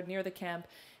Hampshire near the camp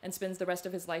and spends the rest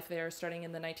of his life there, starting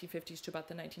in the 1950s to about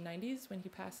the 1990s when he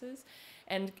passes.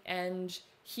 And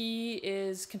he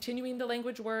is continuing the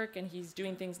language work, and he's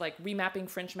doing things like remapping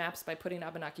French maps by putting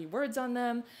Abenaki words on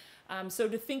them. So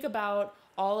to think about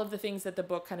all of the things that the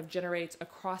book kind of generates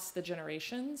across the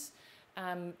generations,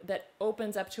 that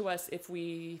opens up to us if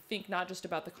we think not just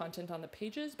about the content on the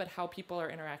pages, but how people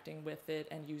are interacting with it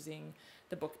and using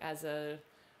the book as an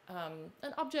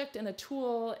object and a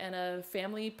tool and a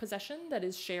family possession that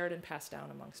is shared and passed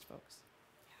down amongst folks.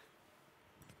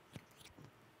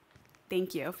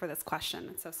 Thank you for this question.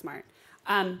 It's so smart.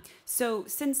 So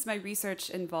since my research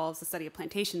involves the study of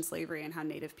plantation slavery and how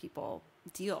Native people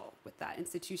deal with that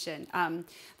institution,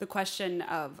 the question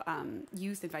of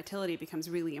youth and vitality becomes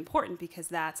really important because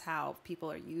that's how people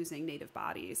are using Native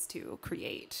bodies to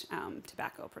create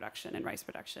tobacco production and rice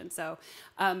production. So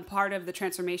part of the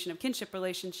transformation of kinship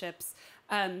relationships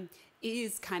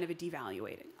is kind of a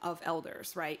devaluating of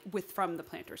elders, right, from the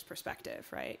planter's perspective,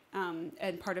 right?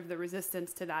 And part of the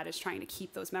resistance to that is trying to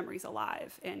keep those memories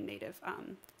alive in Native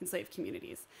enslaved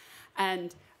communities.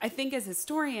 And I think as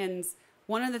historians,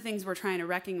 one of the things we're trying to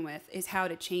reckon with is how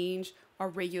to change our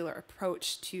regular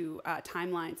approach to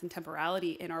timelines and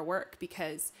temporality in our work,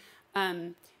 because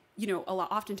you know,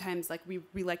 oftentimes, like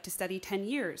we like to study 10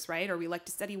 years, right? Or we like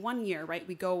to study 1 year, right?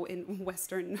 We go in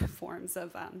Western forms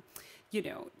of, you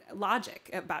know, logic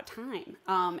about time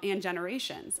and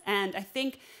generations. And I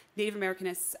think Native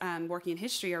Americanists working in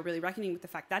history are really reckoning with the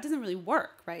fact that doesn't really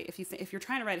work, right? If you're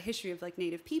trying to write a history of like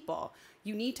Native people,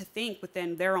 you need to think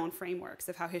within their own frameworks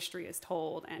of how history is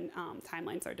told and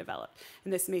timelines are developed.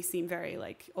 And this may seem very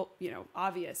like, you know,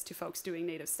 obvious to folks doing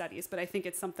Native studies, but I think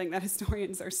it's something that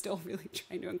historians are still really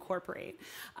trying to incorporate.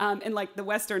 And like the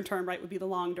Western term, right, would be the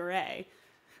longue durée,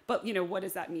 But, you know, what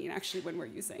does that mean actually when we're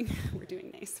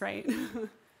doing NACE, right?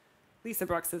 Lisa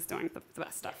Brooks is doing the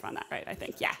best stuff on that, right? I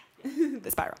think, yeah, the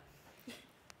spiral.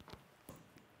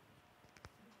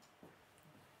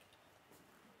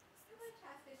 I'd like to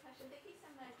ask a question. Thank you so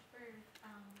much for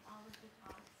all of the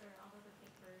talks or all of the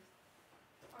papers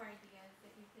or ideas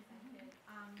that you presented.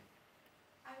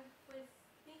 I was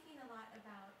thinking a lot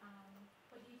about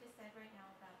what you just said right now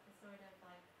about the sort of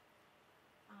like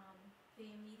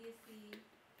the immediacy,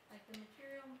 like the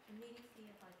material immediacy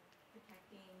of like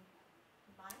protecting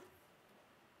life.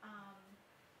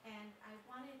 And I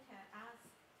wanted to ask,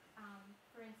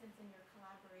 for instance, in your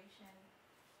collaboration,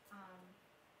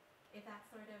 if that's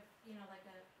sort of, you know, like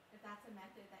if that's a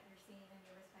method that you're seeing in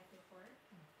your respective work,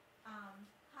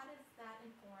 how does that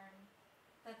inform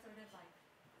that sort of like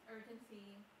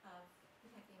urgency of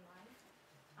protecting life,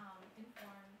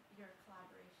 inform your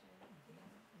collaboration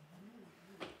together?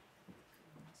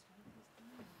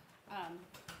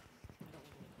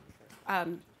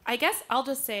 I guess I'll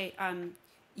just say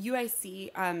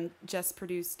UIC just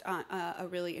produced a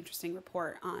really interesting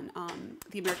report on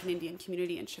the American Indian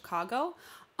community in Chicago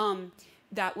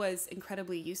that was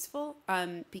incredibly useful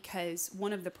because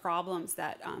one of the problems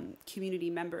that community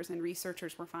members and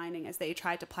researchers were finding as they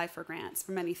tried to apply for grants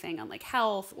from anything on like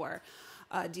health or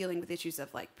dealing with issues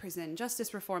of like prison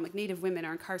justice reform, like Native women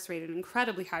are incarcerated at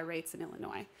incredibly high rates in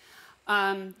Illinois.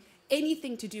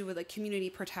 Anything to do with like community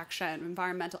protection,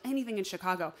 environmental, anything in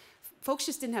Chicago, folks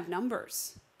just didn't have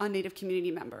numbers on Native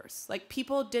community members. Like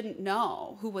people didn't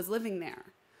know who was living there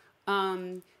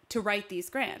to write these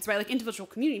grants, right? Like individual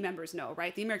community members know,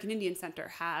 right? The American Indian Center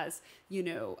has, you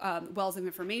know, wells of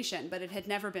information, but it had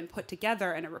never been put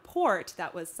together in a report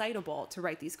that was citable to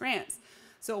write these grants.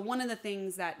 So one of the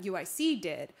things that UIC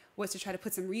did was to try to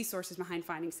put some resources behind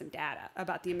finding some data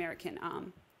about the American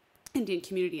Indian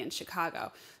community in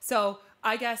Chicago. So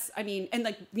I guess, I mean, and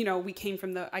like, you know, I came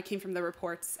from the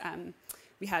reports,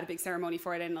 we had a big ceremony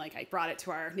for it and like I brought it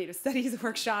to our Native Studies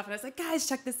workshop and I was like, guys,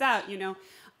 check this out, you know.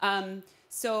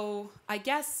 So I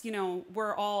guess, you know,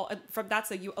 we're all,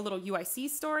 that's a little UIC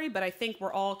story, but I think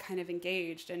we're all kind of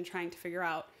engaged in trying to figure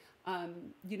out,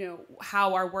 you know,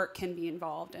 how our work can be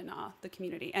involved in the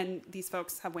community. And these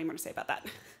folks have way more to say about that.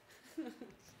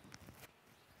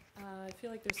 I feel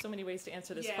like there's so many ways to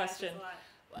answer this question.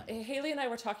 Hayley and I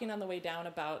were talking on the way down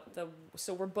about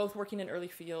so we're both working in early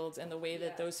fields and the way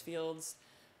that those fields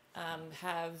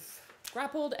have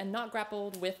grappled and not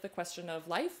grappled with the question of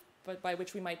life, but by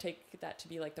which we might take that to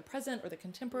be like the present or the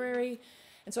contemporary.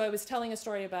 And so I was telling a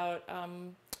story about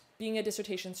being a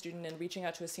dissertation student and reaching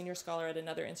out to a senior scholar at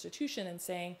another institution and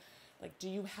saying, like, do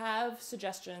you have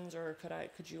suggestions or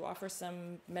could you offer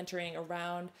some mentoring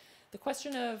around the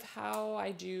question of how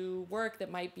I do work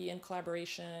that might be in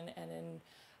collaboration and in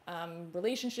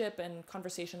relationship and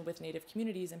conversation with Native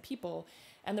communities and people.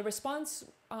 And the response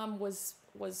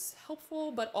was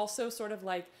helpful, but also sort of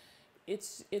like,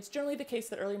 it's generally the case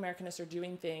that early Americanists are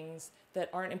doing things that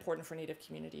aren't important for Native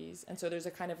communities. And so there's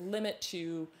a kind of limit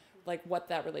to like what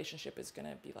that relationship is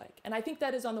gonna be like. And I think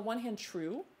that is on the one hand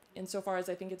true, insofar as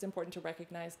I think it's important to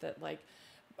recognize that like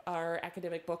our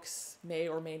academic books may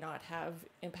or may not have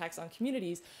impacts on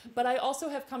communities, but I also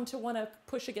have come to want to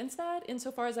push against that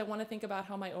insofar as I want to think about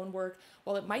how my own work,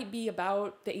 while it might be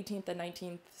about the 18th and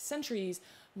 19th centuries,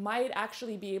 might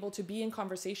actually be able to be in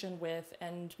conversation with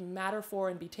and matter for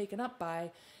and be taken up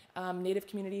by Native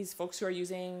communities, folks who are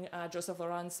using Joseph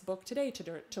Laurent's book today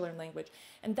to learn language.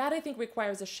 And that I think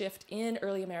requires a shift in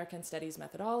early American studies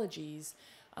methodologies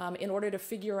in order to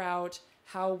figure out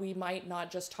how we might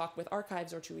not just talk with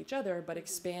archives or to each other, but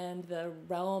expand the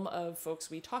realm of folks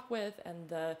we talk with and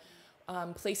the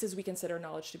places we consider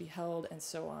knowledge to be held and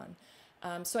so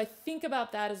on. So I think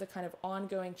about that as a kind of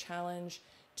ongoing challenge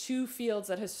to fields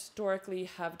that historically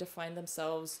have defined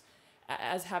themselves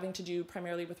as having to do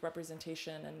primarily with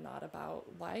representation and not about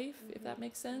life, if that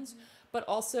makes sense. But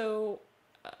also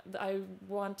I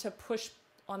want to push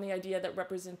on the idea that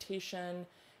representation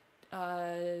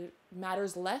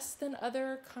matters less than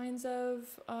other kinds of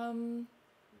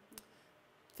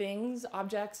things,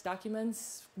 objects,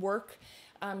 documents, work.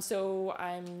 So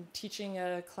I'm teaching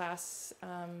a class,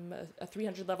 a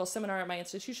 300 level seminar at my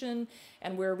institution,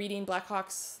 and we're reading Black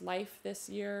Hawk's life this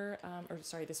year,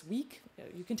 this week.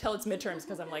 You can tell it's midterms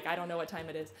because I'm like, I don't know what time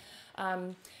it is.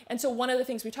 And so one of the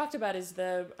things we talked about is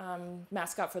the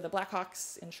mascot for the Black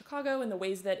Hawks in Chicago and the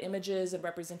ways that images and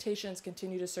representations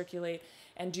continue to circulate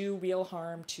and do real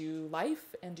harm to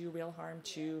life and do real harm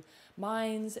to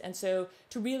minds. And so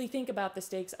to really think about the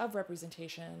stakes of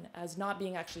representation as not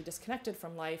being actually disconnected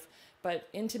from life, but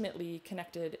intimately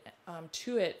connected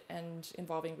to it and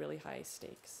involving really high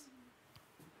stakes.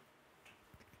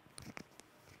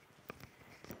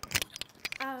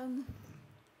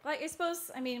 Well, I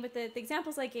suppose, I mean, with the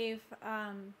examples I gave,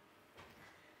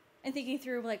 and thinking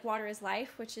through like water is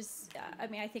life, which is, I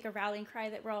mean, I think a rallying cry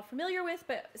that we're all familiar with,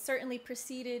 but certainly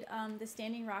preceded the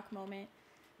Standing Rock moment.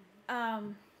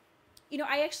 You know,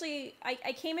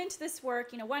 I came into this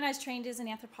work, you know, one, I was trained as an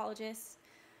anthropologist,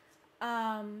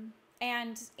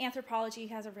 and anthropology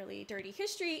has a really dirty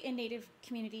history in Native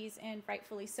communities, and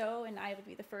rightfully so, and I would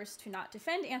be the first to not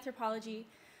defend anthropology.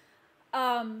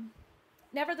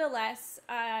 Nevertheless,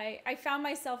 I found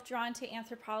myself drawn to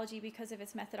anthropology because of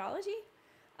its methodology.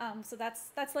 So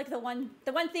that's like the one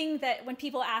thing that when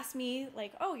people ask me,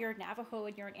 like, oh, you're Navajo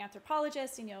and you're an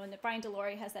anthropologist, you know, and that Brian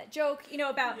Delory has that joke, you know,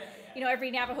 about, you know,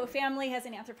 every Navajo family has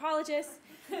an anthropologist,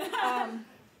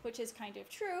 which is kind of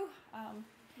true.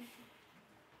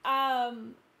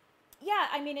 Yeah,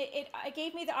 I mean, it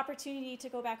gave me the opportunity to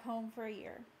go back home for a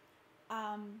year.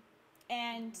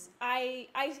 And I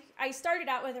started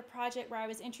out with a project where I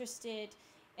was interested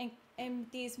in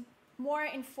these more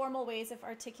informal ways of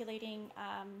articulating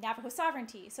Navajo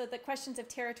sovereignty. So the questions of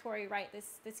territory, right,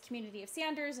 this community of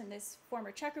Sanders and this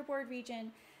former checkerboard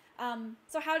region.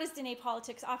 So how does Dene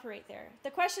politics operate there? The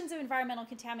questions of environmental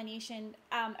contamination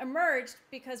emerged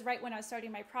because right when I was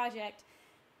starting my project,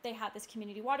 they had this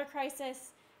community water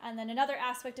crisis. And then another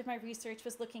aspect of my research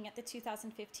was looking at the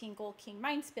 2015 Gold King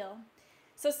mine spill.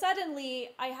 So suddenly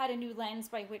I had a new lens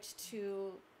by which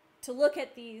to look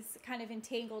at these kind of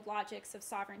entangled logics of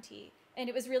sovereignty. And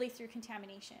it was really through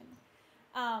contamination.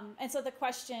 And so the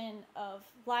question of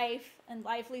life and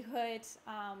livelihood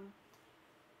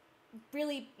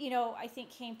really, you know, I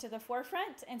think came to the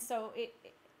forefront. And so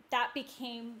that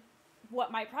became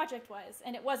what my project was.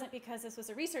 And it wasn't because this was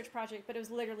a research project, but it was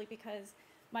literally because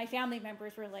my family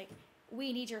members were like,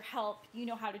 we need your help. You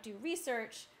know how to do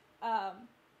research.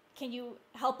 Can you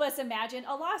help us imagine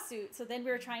a lawsuit? So then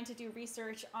we were trying to do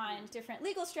research on different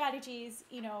legal strategies,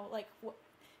 you know, like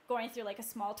going through like a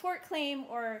small tort claim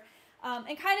or,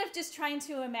 and kind of just trying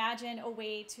to imagine a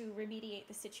way to remediate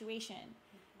the situation.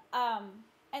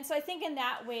 And so I think in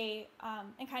that way,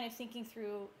 and kind of thinking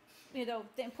through, you know,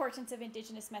 the importance of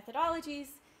Indigenous methodologies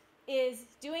is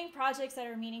doing projects that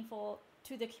are meaningful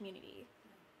to the community.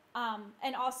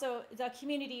 And also the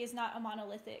community is not a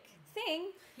monolithic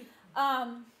thing.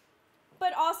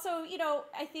 But also, you know,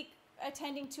 I think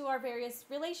attending to our various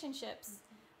relationships.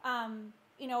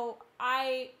 You know,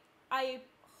 I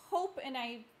hope and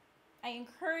I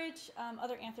encourage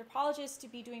other anthropologists to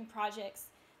be doing projects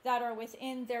that are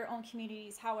within their own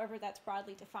communities, however that's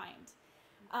broadly defined.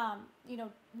 You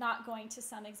know, not going to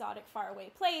some exotic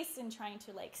faraway place and trying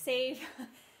to like save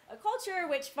a culture,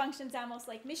 which functions almost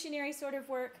like missionary sort of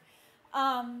work.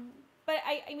 But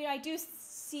I mean, I do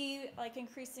see like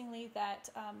increasingly that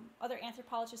other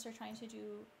anthropologists are trying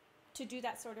to do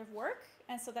that sort of work.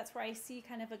 And so that's where I see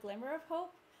kind of a glimmer of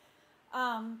hope.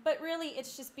 But really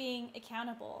it's just being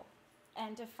accountable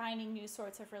and defining new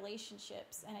sorts of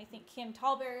relationships. And I think Kim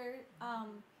Tallbear,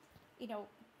 you know,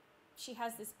 she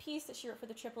has this piece that she wrote for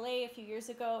the AAA a few years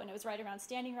ago, and it was right around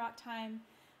Standing Rock time.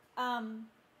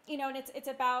 You know, and it's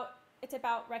about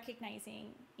recognizing,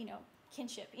 you know,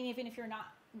 kinship. And even if you're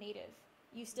not Native,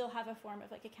 you still have a form of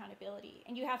like accountability,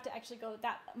 and you have to actually go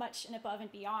that much and above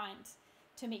and beyond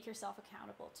to make yourself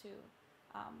accountable to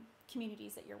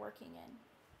communities that you're working in.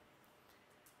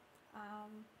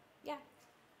 Yeah.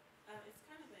 It's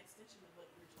kind of an extension of what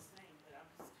you were just saying, but I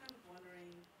was kind of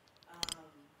wondering,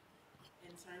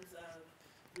 in terms of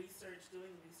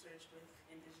doing research with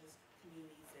Indigenous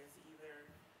communities as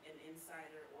either an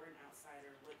insider or an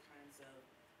outsider, what kinds of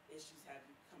issues have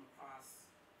you come across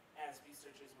as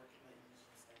researchers working with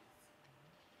Indigenous Studies?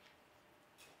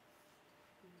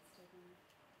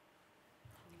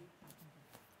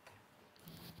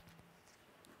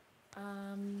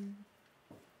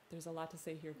 There's a lot to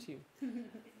say here too.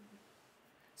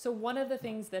 So one of the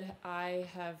things that I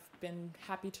have been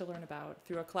happy to learn about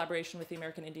through a collaboration with the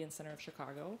American Indian Center of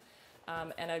Chicago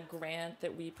and a grant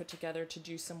that we put together to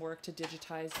do some work to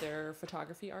digitize their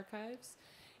photography archives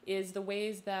is the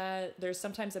ways that there's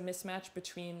sometimes a mismatch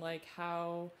between like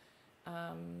how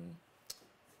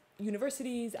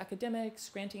universities, academics,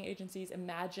 granting agencies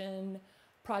imagine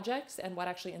projects and what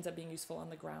actually ends up being useful on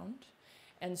the ground.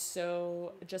 And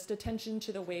so just attention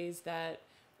to the ways that,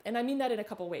 and I mean that in a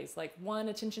couple ways, like one,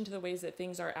 attention to the ways that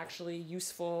things are actually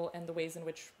useful and the ways in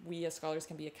which we as scholars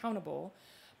can be accountable,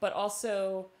 but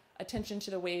also attention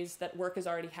to the ways that work is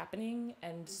already happening.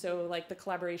 And so like the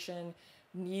collaboration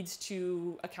needs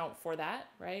to account for that,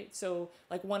 right? So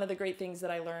like one of the great things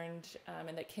that I learned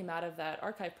and that came out of that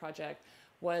archive project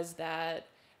was that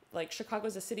like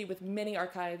Chicago's a city with many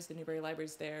archives. The Newberry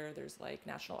Library's there. There's like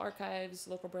National Archives,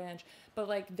 local branch. But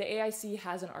like the AIC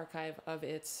has an archive of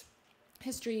its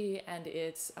history and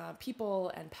its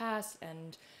people and past,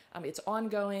 and it's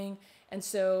ongoing. And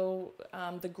so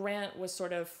the grant was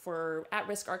sort of for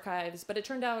at-risk archives, but it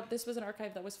turned out this was an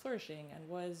archive that was flourishing and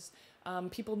was,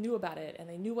 people knew about it and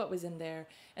they knew what was in there.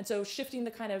 And so shifting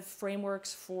the kind of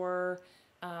frameworks for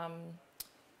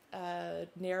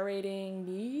narrating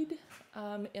need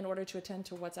in order to attend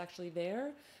to what's actually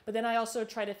there. But then I also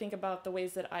try to think about the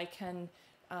ways that I can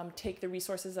take the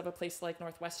resources of a place like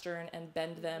Northwestern and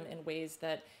bend them in ways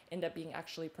that end up being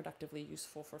actually productively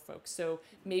useful for folks. So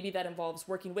maybe that involves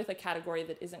working with a category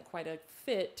that isn't quite a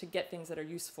fit to get things that are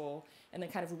useful, and then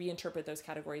kind of reinterpret those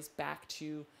categories back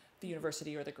to the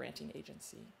university or the granting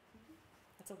agency.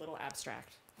 That's a little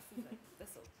abstract. This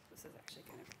is actually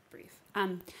kind of brief.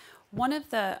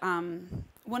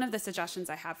 One of the suggestions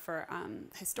I have for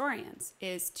historians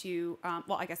is to,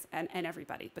 well, I guess, and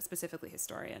everybody, but specifically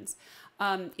historians,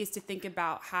 is to think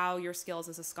about how your skills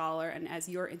as a scholar and as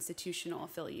your institutional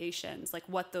affiliations, like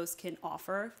what those can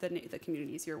offer the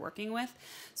communities you're working with.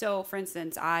 So, for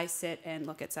instance, I sit and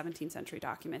look at 17th century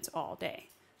documents all day.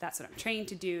 That's what I'm trained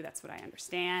to do. That's what I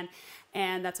understand,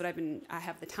 and that's what I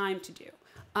have the time to do.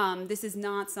 This is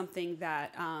not something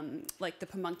that, like the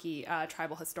Pamunkey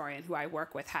tribal historian who I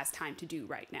work with has time to do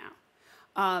right now.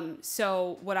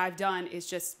 So what I've done is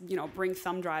just, bring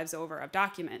thumb drives over of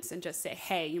documents and just say,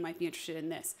 hey, you might be interested in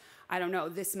this. I don't know,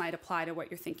 this might apply to what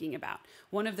you're thinking about.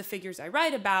 One of the figures I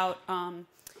write about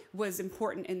was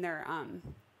important in their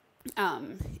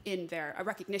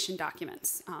recognition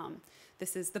documents.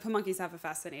 The Pamunkeys have a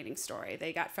fascinating story.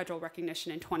 They got federal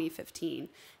recognition in 2015,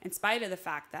 in spite of the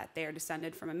fact that they are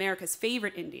descended from America's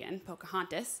favorite Indian,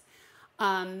 Pocahontas.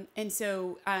 And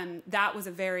so that was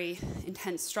a very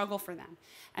intense struggle for them.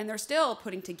 And they're still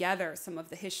putting together some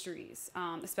of the histories,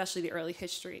 especially the early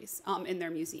histories, in their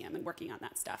museum and working on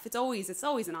that stuff. It's always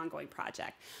an ongoing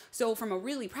project. So from a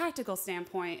really practical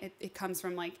standpoint, it comes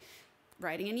from like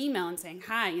writing an email and saying,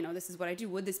 hi, this is what I do.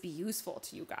 Would this be useful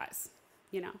to you guys?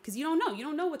 Because you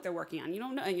don't know what they're working on. You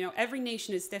don't know, every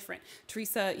nation is different.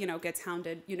 Teresa, gets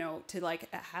hounded, to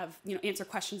like have, answer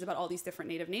questions about all these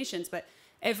different Native nations, but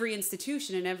every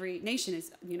institution and every nation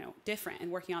is, different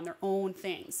and working on their own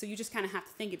things. So you just kind of have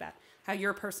to think about how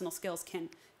your personal skills can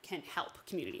help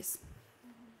communities.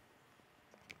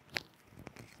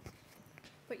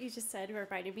 What you just said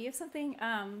reminded me of something.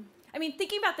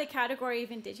 Thinking about the category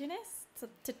of Indigenous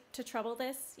to trouble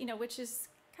this, which is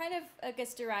kind of, I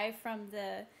guess, derived from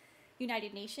the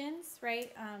United Nations,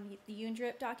 right? The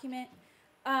UNDRIP document.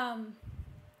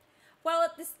 While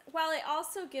it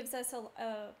also gives us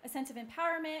a sense of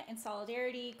empowerment and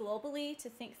solidarity globally to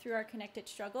think through our connected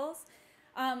struggles,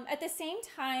 at the same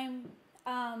time,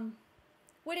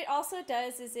 what it also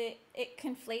does is it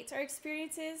conflates our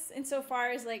experiences insofar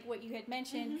as like what you had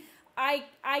mentioned. Mm-hmm.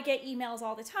 I get emails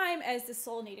all the time as the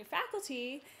sole Native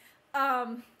faculty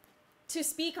to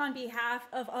speak on behalf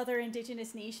of other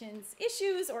Indigenous nations'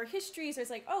 issues or histories. Or it's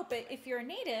like, oh, but if you're a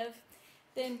Native,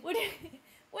 then wouldn't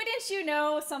you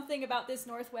know something about this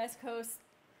Northwest Coast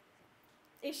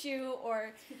issue?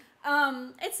 Or,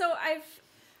 and so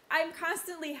I'm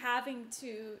constantly having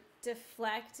to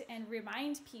deflect and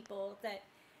remind people that,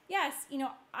 yes,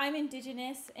 I'm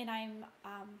Indigenous and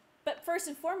but first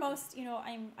and foremost,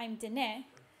 I'm Dene.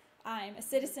 I'm a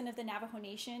citizen of the Navajo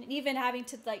Nation, and even having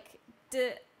to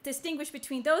distinguish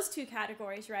between those two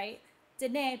categories, right?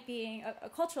 Dene being a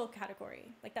cultural category,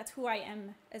 like that's who I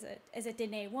am as a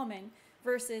Dene woman,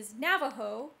 versus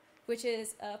Navajo, which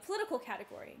is a political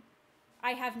category.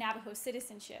 I have Navajo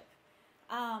citizenship.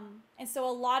 And so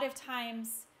a lot of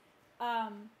times,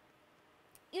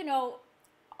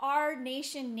 our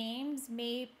nation names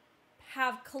may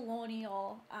have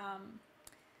colonial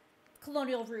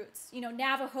roots.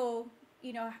 Navajo,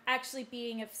 actually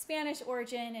being of Spanish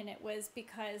origin, and it was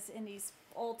because in these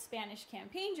old Spanish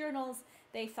campaign journals,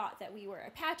 they thought that we were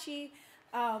Apache.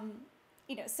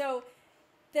 So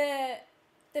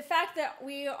the fact that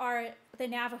we are the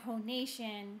Navajo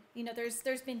Nation,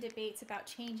 there's been debates about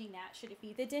changing that. Should it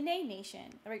be the Dene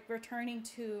Nation, right? Returning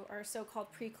to our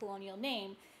so-called pre-colonial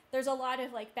name. There's a lot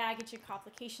of baggage and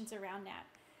complications around that.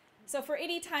 So for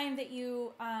any time that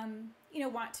you,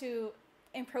 want to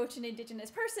approach an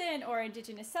Indigenous person or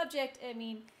Indigenous subject,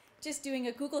 just doing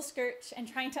a Google search and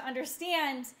trying to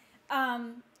understand,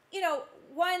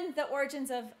 the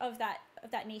origins of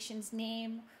that nation's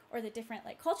name or the different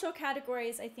cultural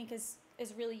categories, I think is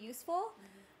really useful.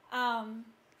 Mm-hmm.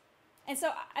 And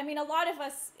so, a lot of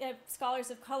us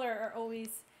scholars of color are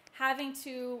always having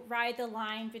to ride the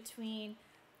line between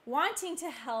wanting to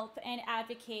help and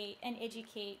advocate and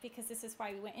educate, because this is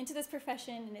why we went into this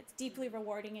profession, and it's deeply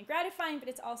rewarding and gratifying, but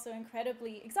it's also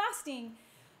incredibly exhausting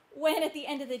when at the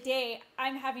end of the day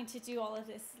I'm having to do all of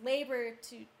this labor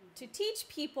to teach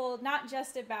people not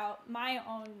just about my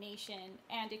own nation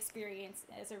and experience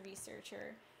as a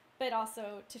researcher, but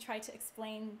also to try to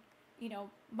explain, you know,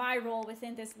 my role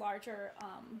within this larger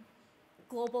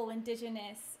global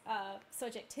indigenous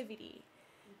subjectivity.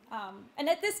 And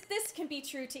that this can be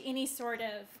true to any sort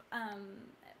of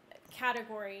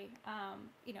category,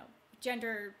 you know,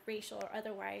 gender, racial, or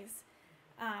otherwise.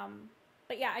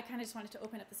 But yeah, I kind of just wanted to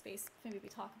open up the space, maybe we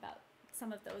talk about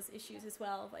some of those issues as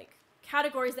well, like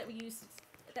categories that we use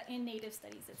in Native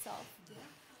studies itself. We are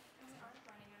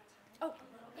running out of time. Oh,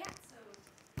 Yeah. So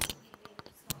maybe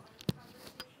smaller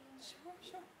conversations.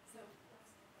 Sure. So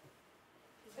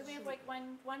And we have like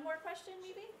one more question,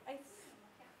 maybe? I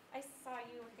saw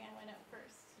your hand went up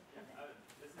first. Yeah,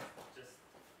 this is just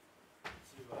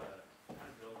to kind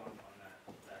of build on that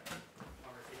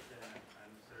conversation.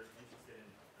 I'm sort of interested in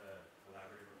the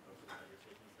collaborative approaches that you're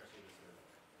taking, especially the sort of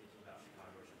thinking about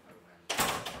Chicagoland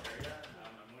area.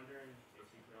 I'm wondering if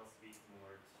you could all speak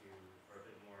more to, or a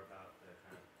bit more about the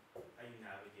kind of how you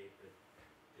navigate the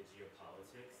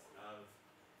geopolitics of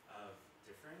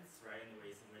difference, right, in the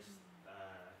ways in which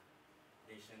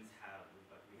nations have,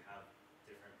 we have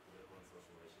different political and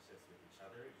social relationships with each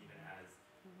other, even as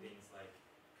things like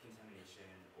contamination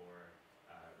or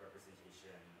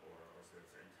representation or sort of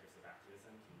certain types of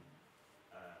activism can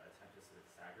attempt to sort of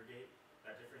disaggregate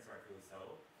that difference, rightfully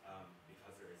so,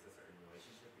 because there is a certain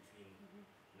relationship between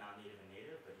non-native and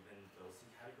native, but even those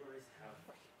two categories have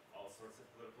all sorts of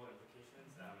political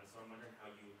implications, and so I'm wondering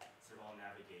how you sort of all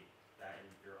navigate that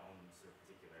in your own sort of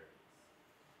particularities.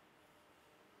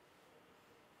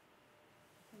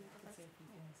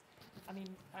 I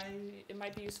mean, it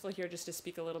might be useful here just to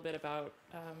speak a little bit about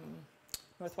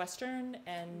Northwestern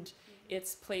and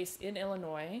its place in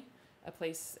Illinois, a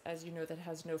place, as you know, that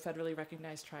has no federally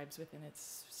recognized tribes within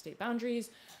its state boundaries,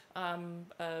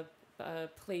 a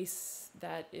place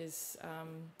that is,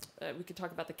 we could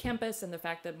talk about the campus and the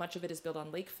fact that much of it is built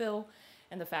on lake fill,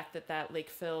 and the fact that that lake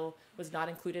fill was not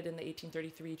included in the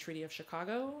 1833 Treaty of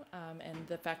Chicago, and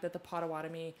the fact that the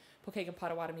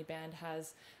Pokagon-Potawatomi Band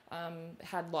has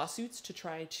had lawsuits to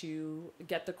try to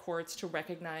get the courts to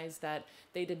recognize that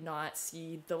they did not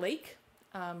cede the lake,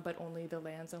 but only the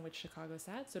lands on which Chicago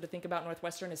sat. So to think about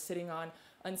Northwestern as sitting on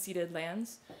unceded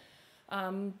lands.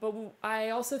 But I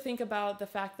also think about the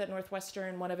fact that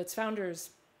Northwestern, one of its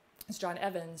founders, is John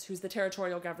Evans, who's the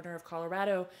territorial governor of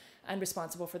Colorado and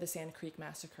responsible for the Sand Creek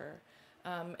Massacre.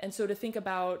 And so to think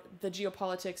about the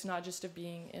geopolitics, not just of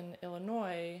being in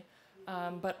Illinois,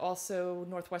 but also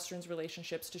Northwestern's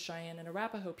relationships to Cheyenne and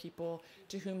Arapaho people,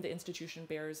 to whom the institution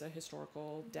bears a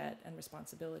historical debt and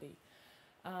responsibility.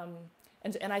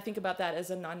 And I think about that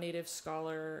as a non-native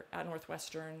scholar at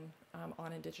Northwestern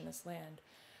on Indigenous land.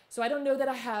 So I don't know that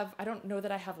I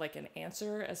have like an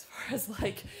answer as far as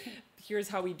like, here's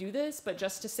how we do this, but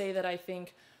just to say that I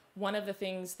think one of the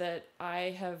things that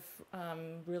I have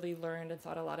really learned and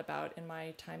thought a lot about in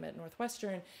my time at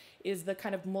Northwestern is the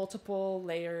kind of multiple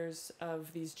layers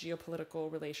of these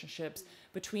geopolitical relationships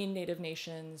between Native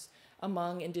nations,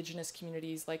 among Indigenous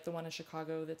communities like the one in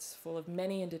Chicago that's full of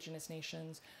many Indigenous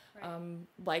nations,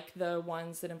 like the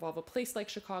ones that involve a place like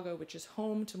Chicago, which is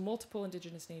home to multiple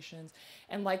Indigenous nations,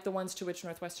 and like the ones to which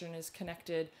Northwestern is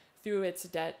connected through its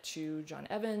debt to John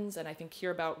Evans, and I think here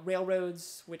about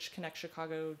railroads which connect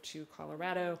Chicago to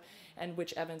Colorado, and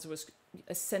which Evans was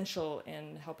essential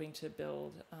in helping to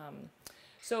build.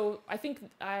 So I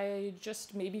think I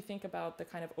just maybe think about the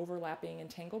kind of overlapping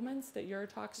entanglements that your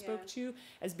talk spoke to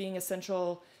as being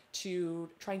essential to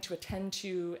trying to attend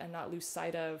to and not lose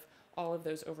sight of all of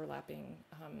those overlapping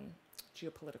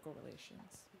geopolitical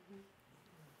relations.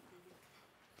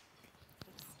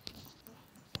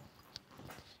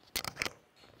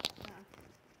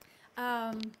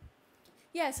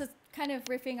 Yeah, so kind of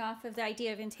riffing off of the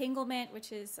idea of entanglement,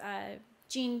 which is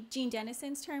Jean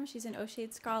Dennison's term. She's an O'Shea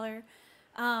scholar.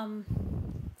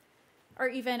 Or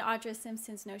even Audra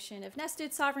Simpson's notion of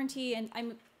nested sovereignty. And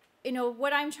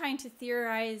what I'm trying to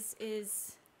theorize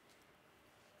is,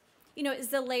 is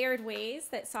the layered ways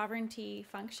that sovereignty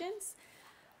functions.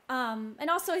 And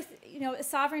also,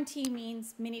 sovereignty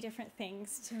means many different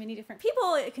things to many different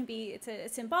people. It's a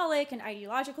symbolic and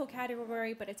ideological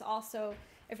category, but it's also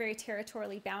a very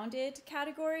territorially bounded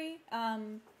category.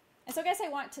 And so I guess I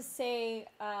want to say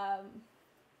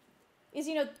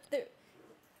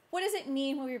what does it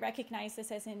mean when we recognize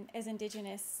this as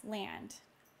Indigenous land?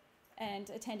 And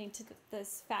attending to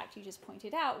this fact you just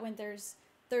pointed out, when there's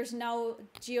there's no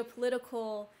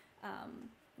geopolitical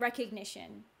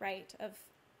recognition, right,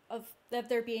 of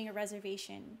there being a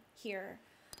reservation here.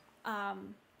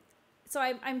 So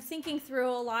I'm thinking through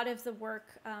a lot of the work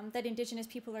that Indigenous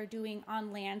people are doing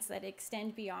on lands that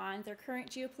extend beyond their current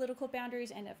geopolitical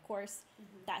boundaries, and of course,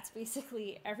 that's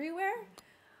basically everywhere.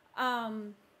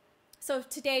 So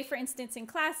today, for instance, in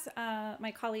class,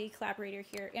 my colleague, collaborator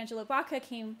here, Angelo Baca,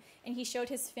 came and he showed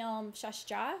his film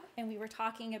Shashja, and we were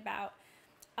talking about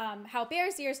how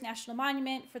Bears Ears National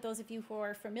Monument, for those of you who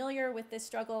are familiar with this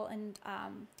struggle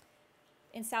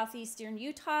in southeastern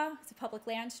Utah, it's a public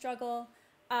land struggle.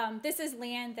 This is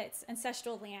land that's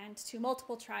ancestral land to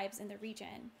multiple tribes in the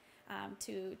region,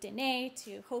 to Dene,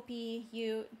 to Hopi,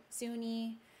 Ute,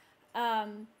 Zuni,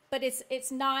 but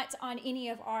it's not on any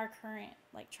of our current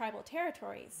like tribal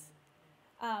territories.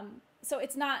 So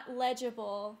it's not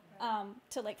legible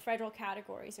to like federal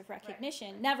categories of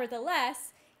recognition. Right.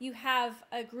 Nevertheless, you have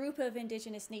a group of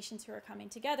indigenous nations who are coming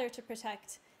together to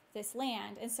protect this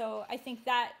land. And so I think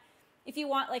that if you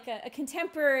want like a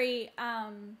contemporary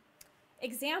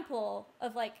example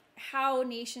of like how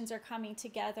nations are coming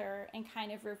together and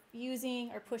kind of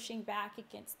refusing or pushing back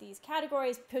against these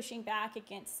categories, pushing back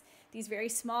against these very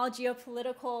small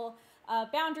geopolitical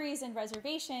boundaries and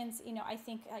reservations, you know, I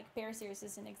think like Bears Ears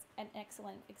is an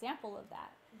excellent example of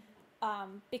that,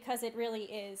 because it really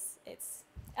is, it's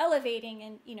elevating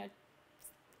and, you know,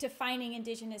 defining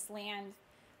indigenous land,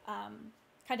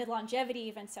 kind of longevity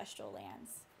of ancestral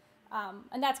lands.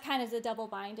 And that's kind of the double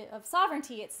bind of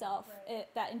sovereignty itself, right.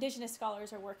 That indigenous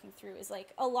scholars are working through, is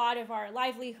like a lot of our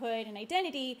livelihood and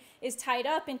identity is tied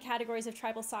up in categories of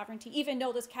tribal sovereignty, even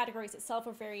though those categories itself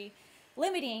are very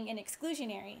limiting and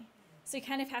exclusionary. So you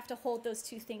kind of have to hold those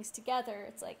two things together.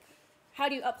 It's like, how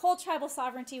do you uphold tribal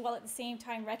sovereignty while at the same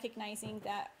time recognizing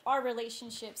that our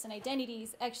relationships and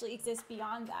identities actually exist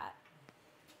beyond that?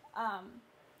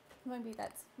 Maybe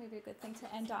that's maybe a good thing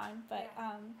to end on, but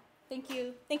thank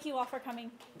you all for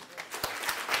coming.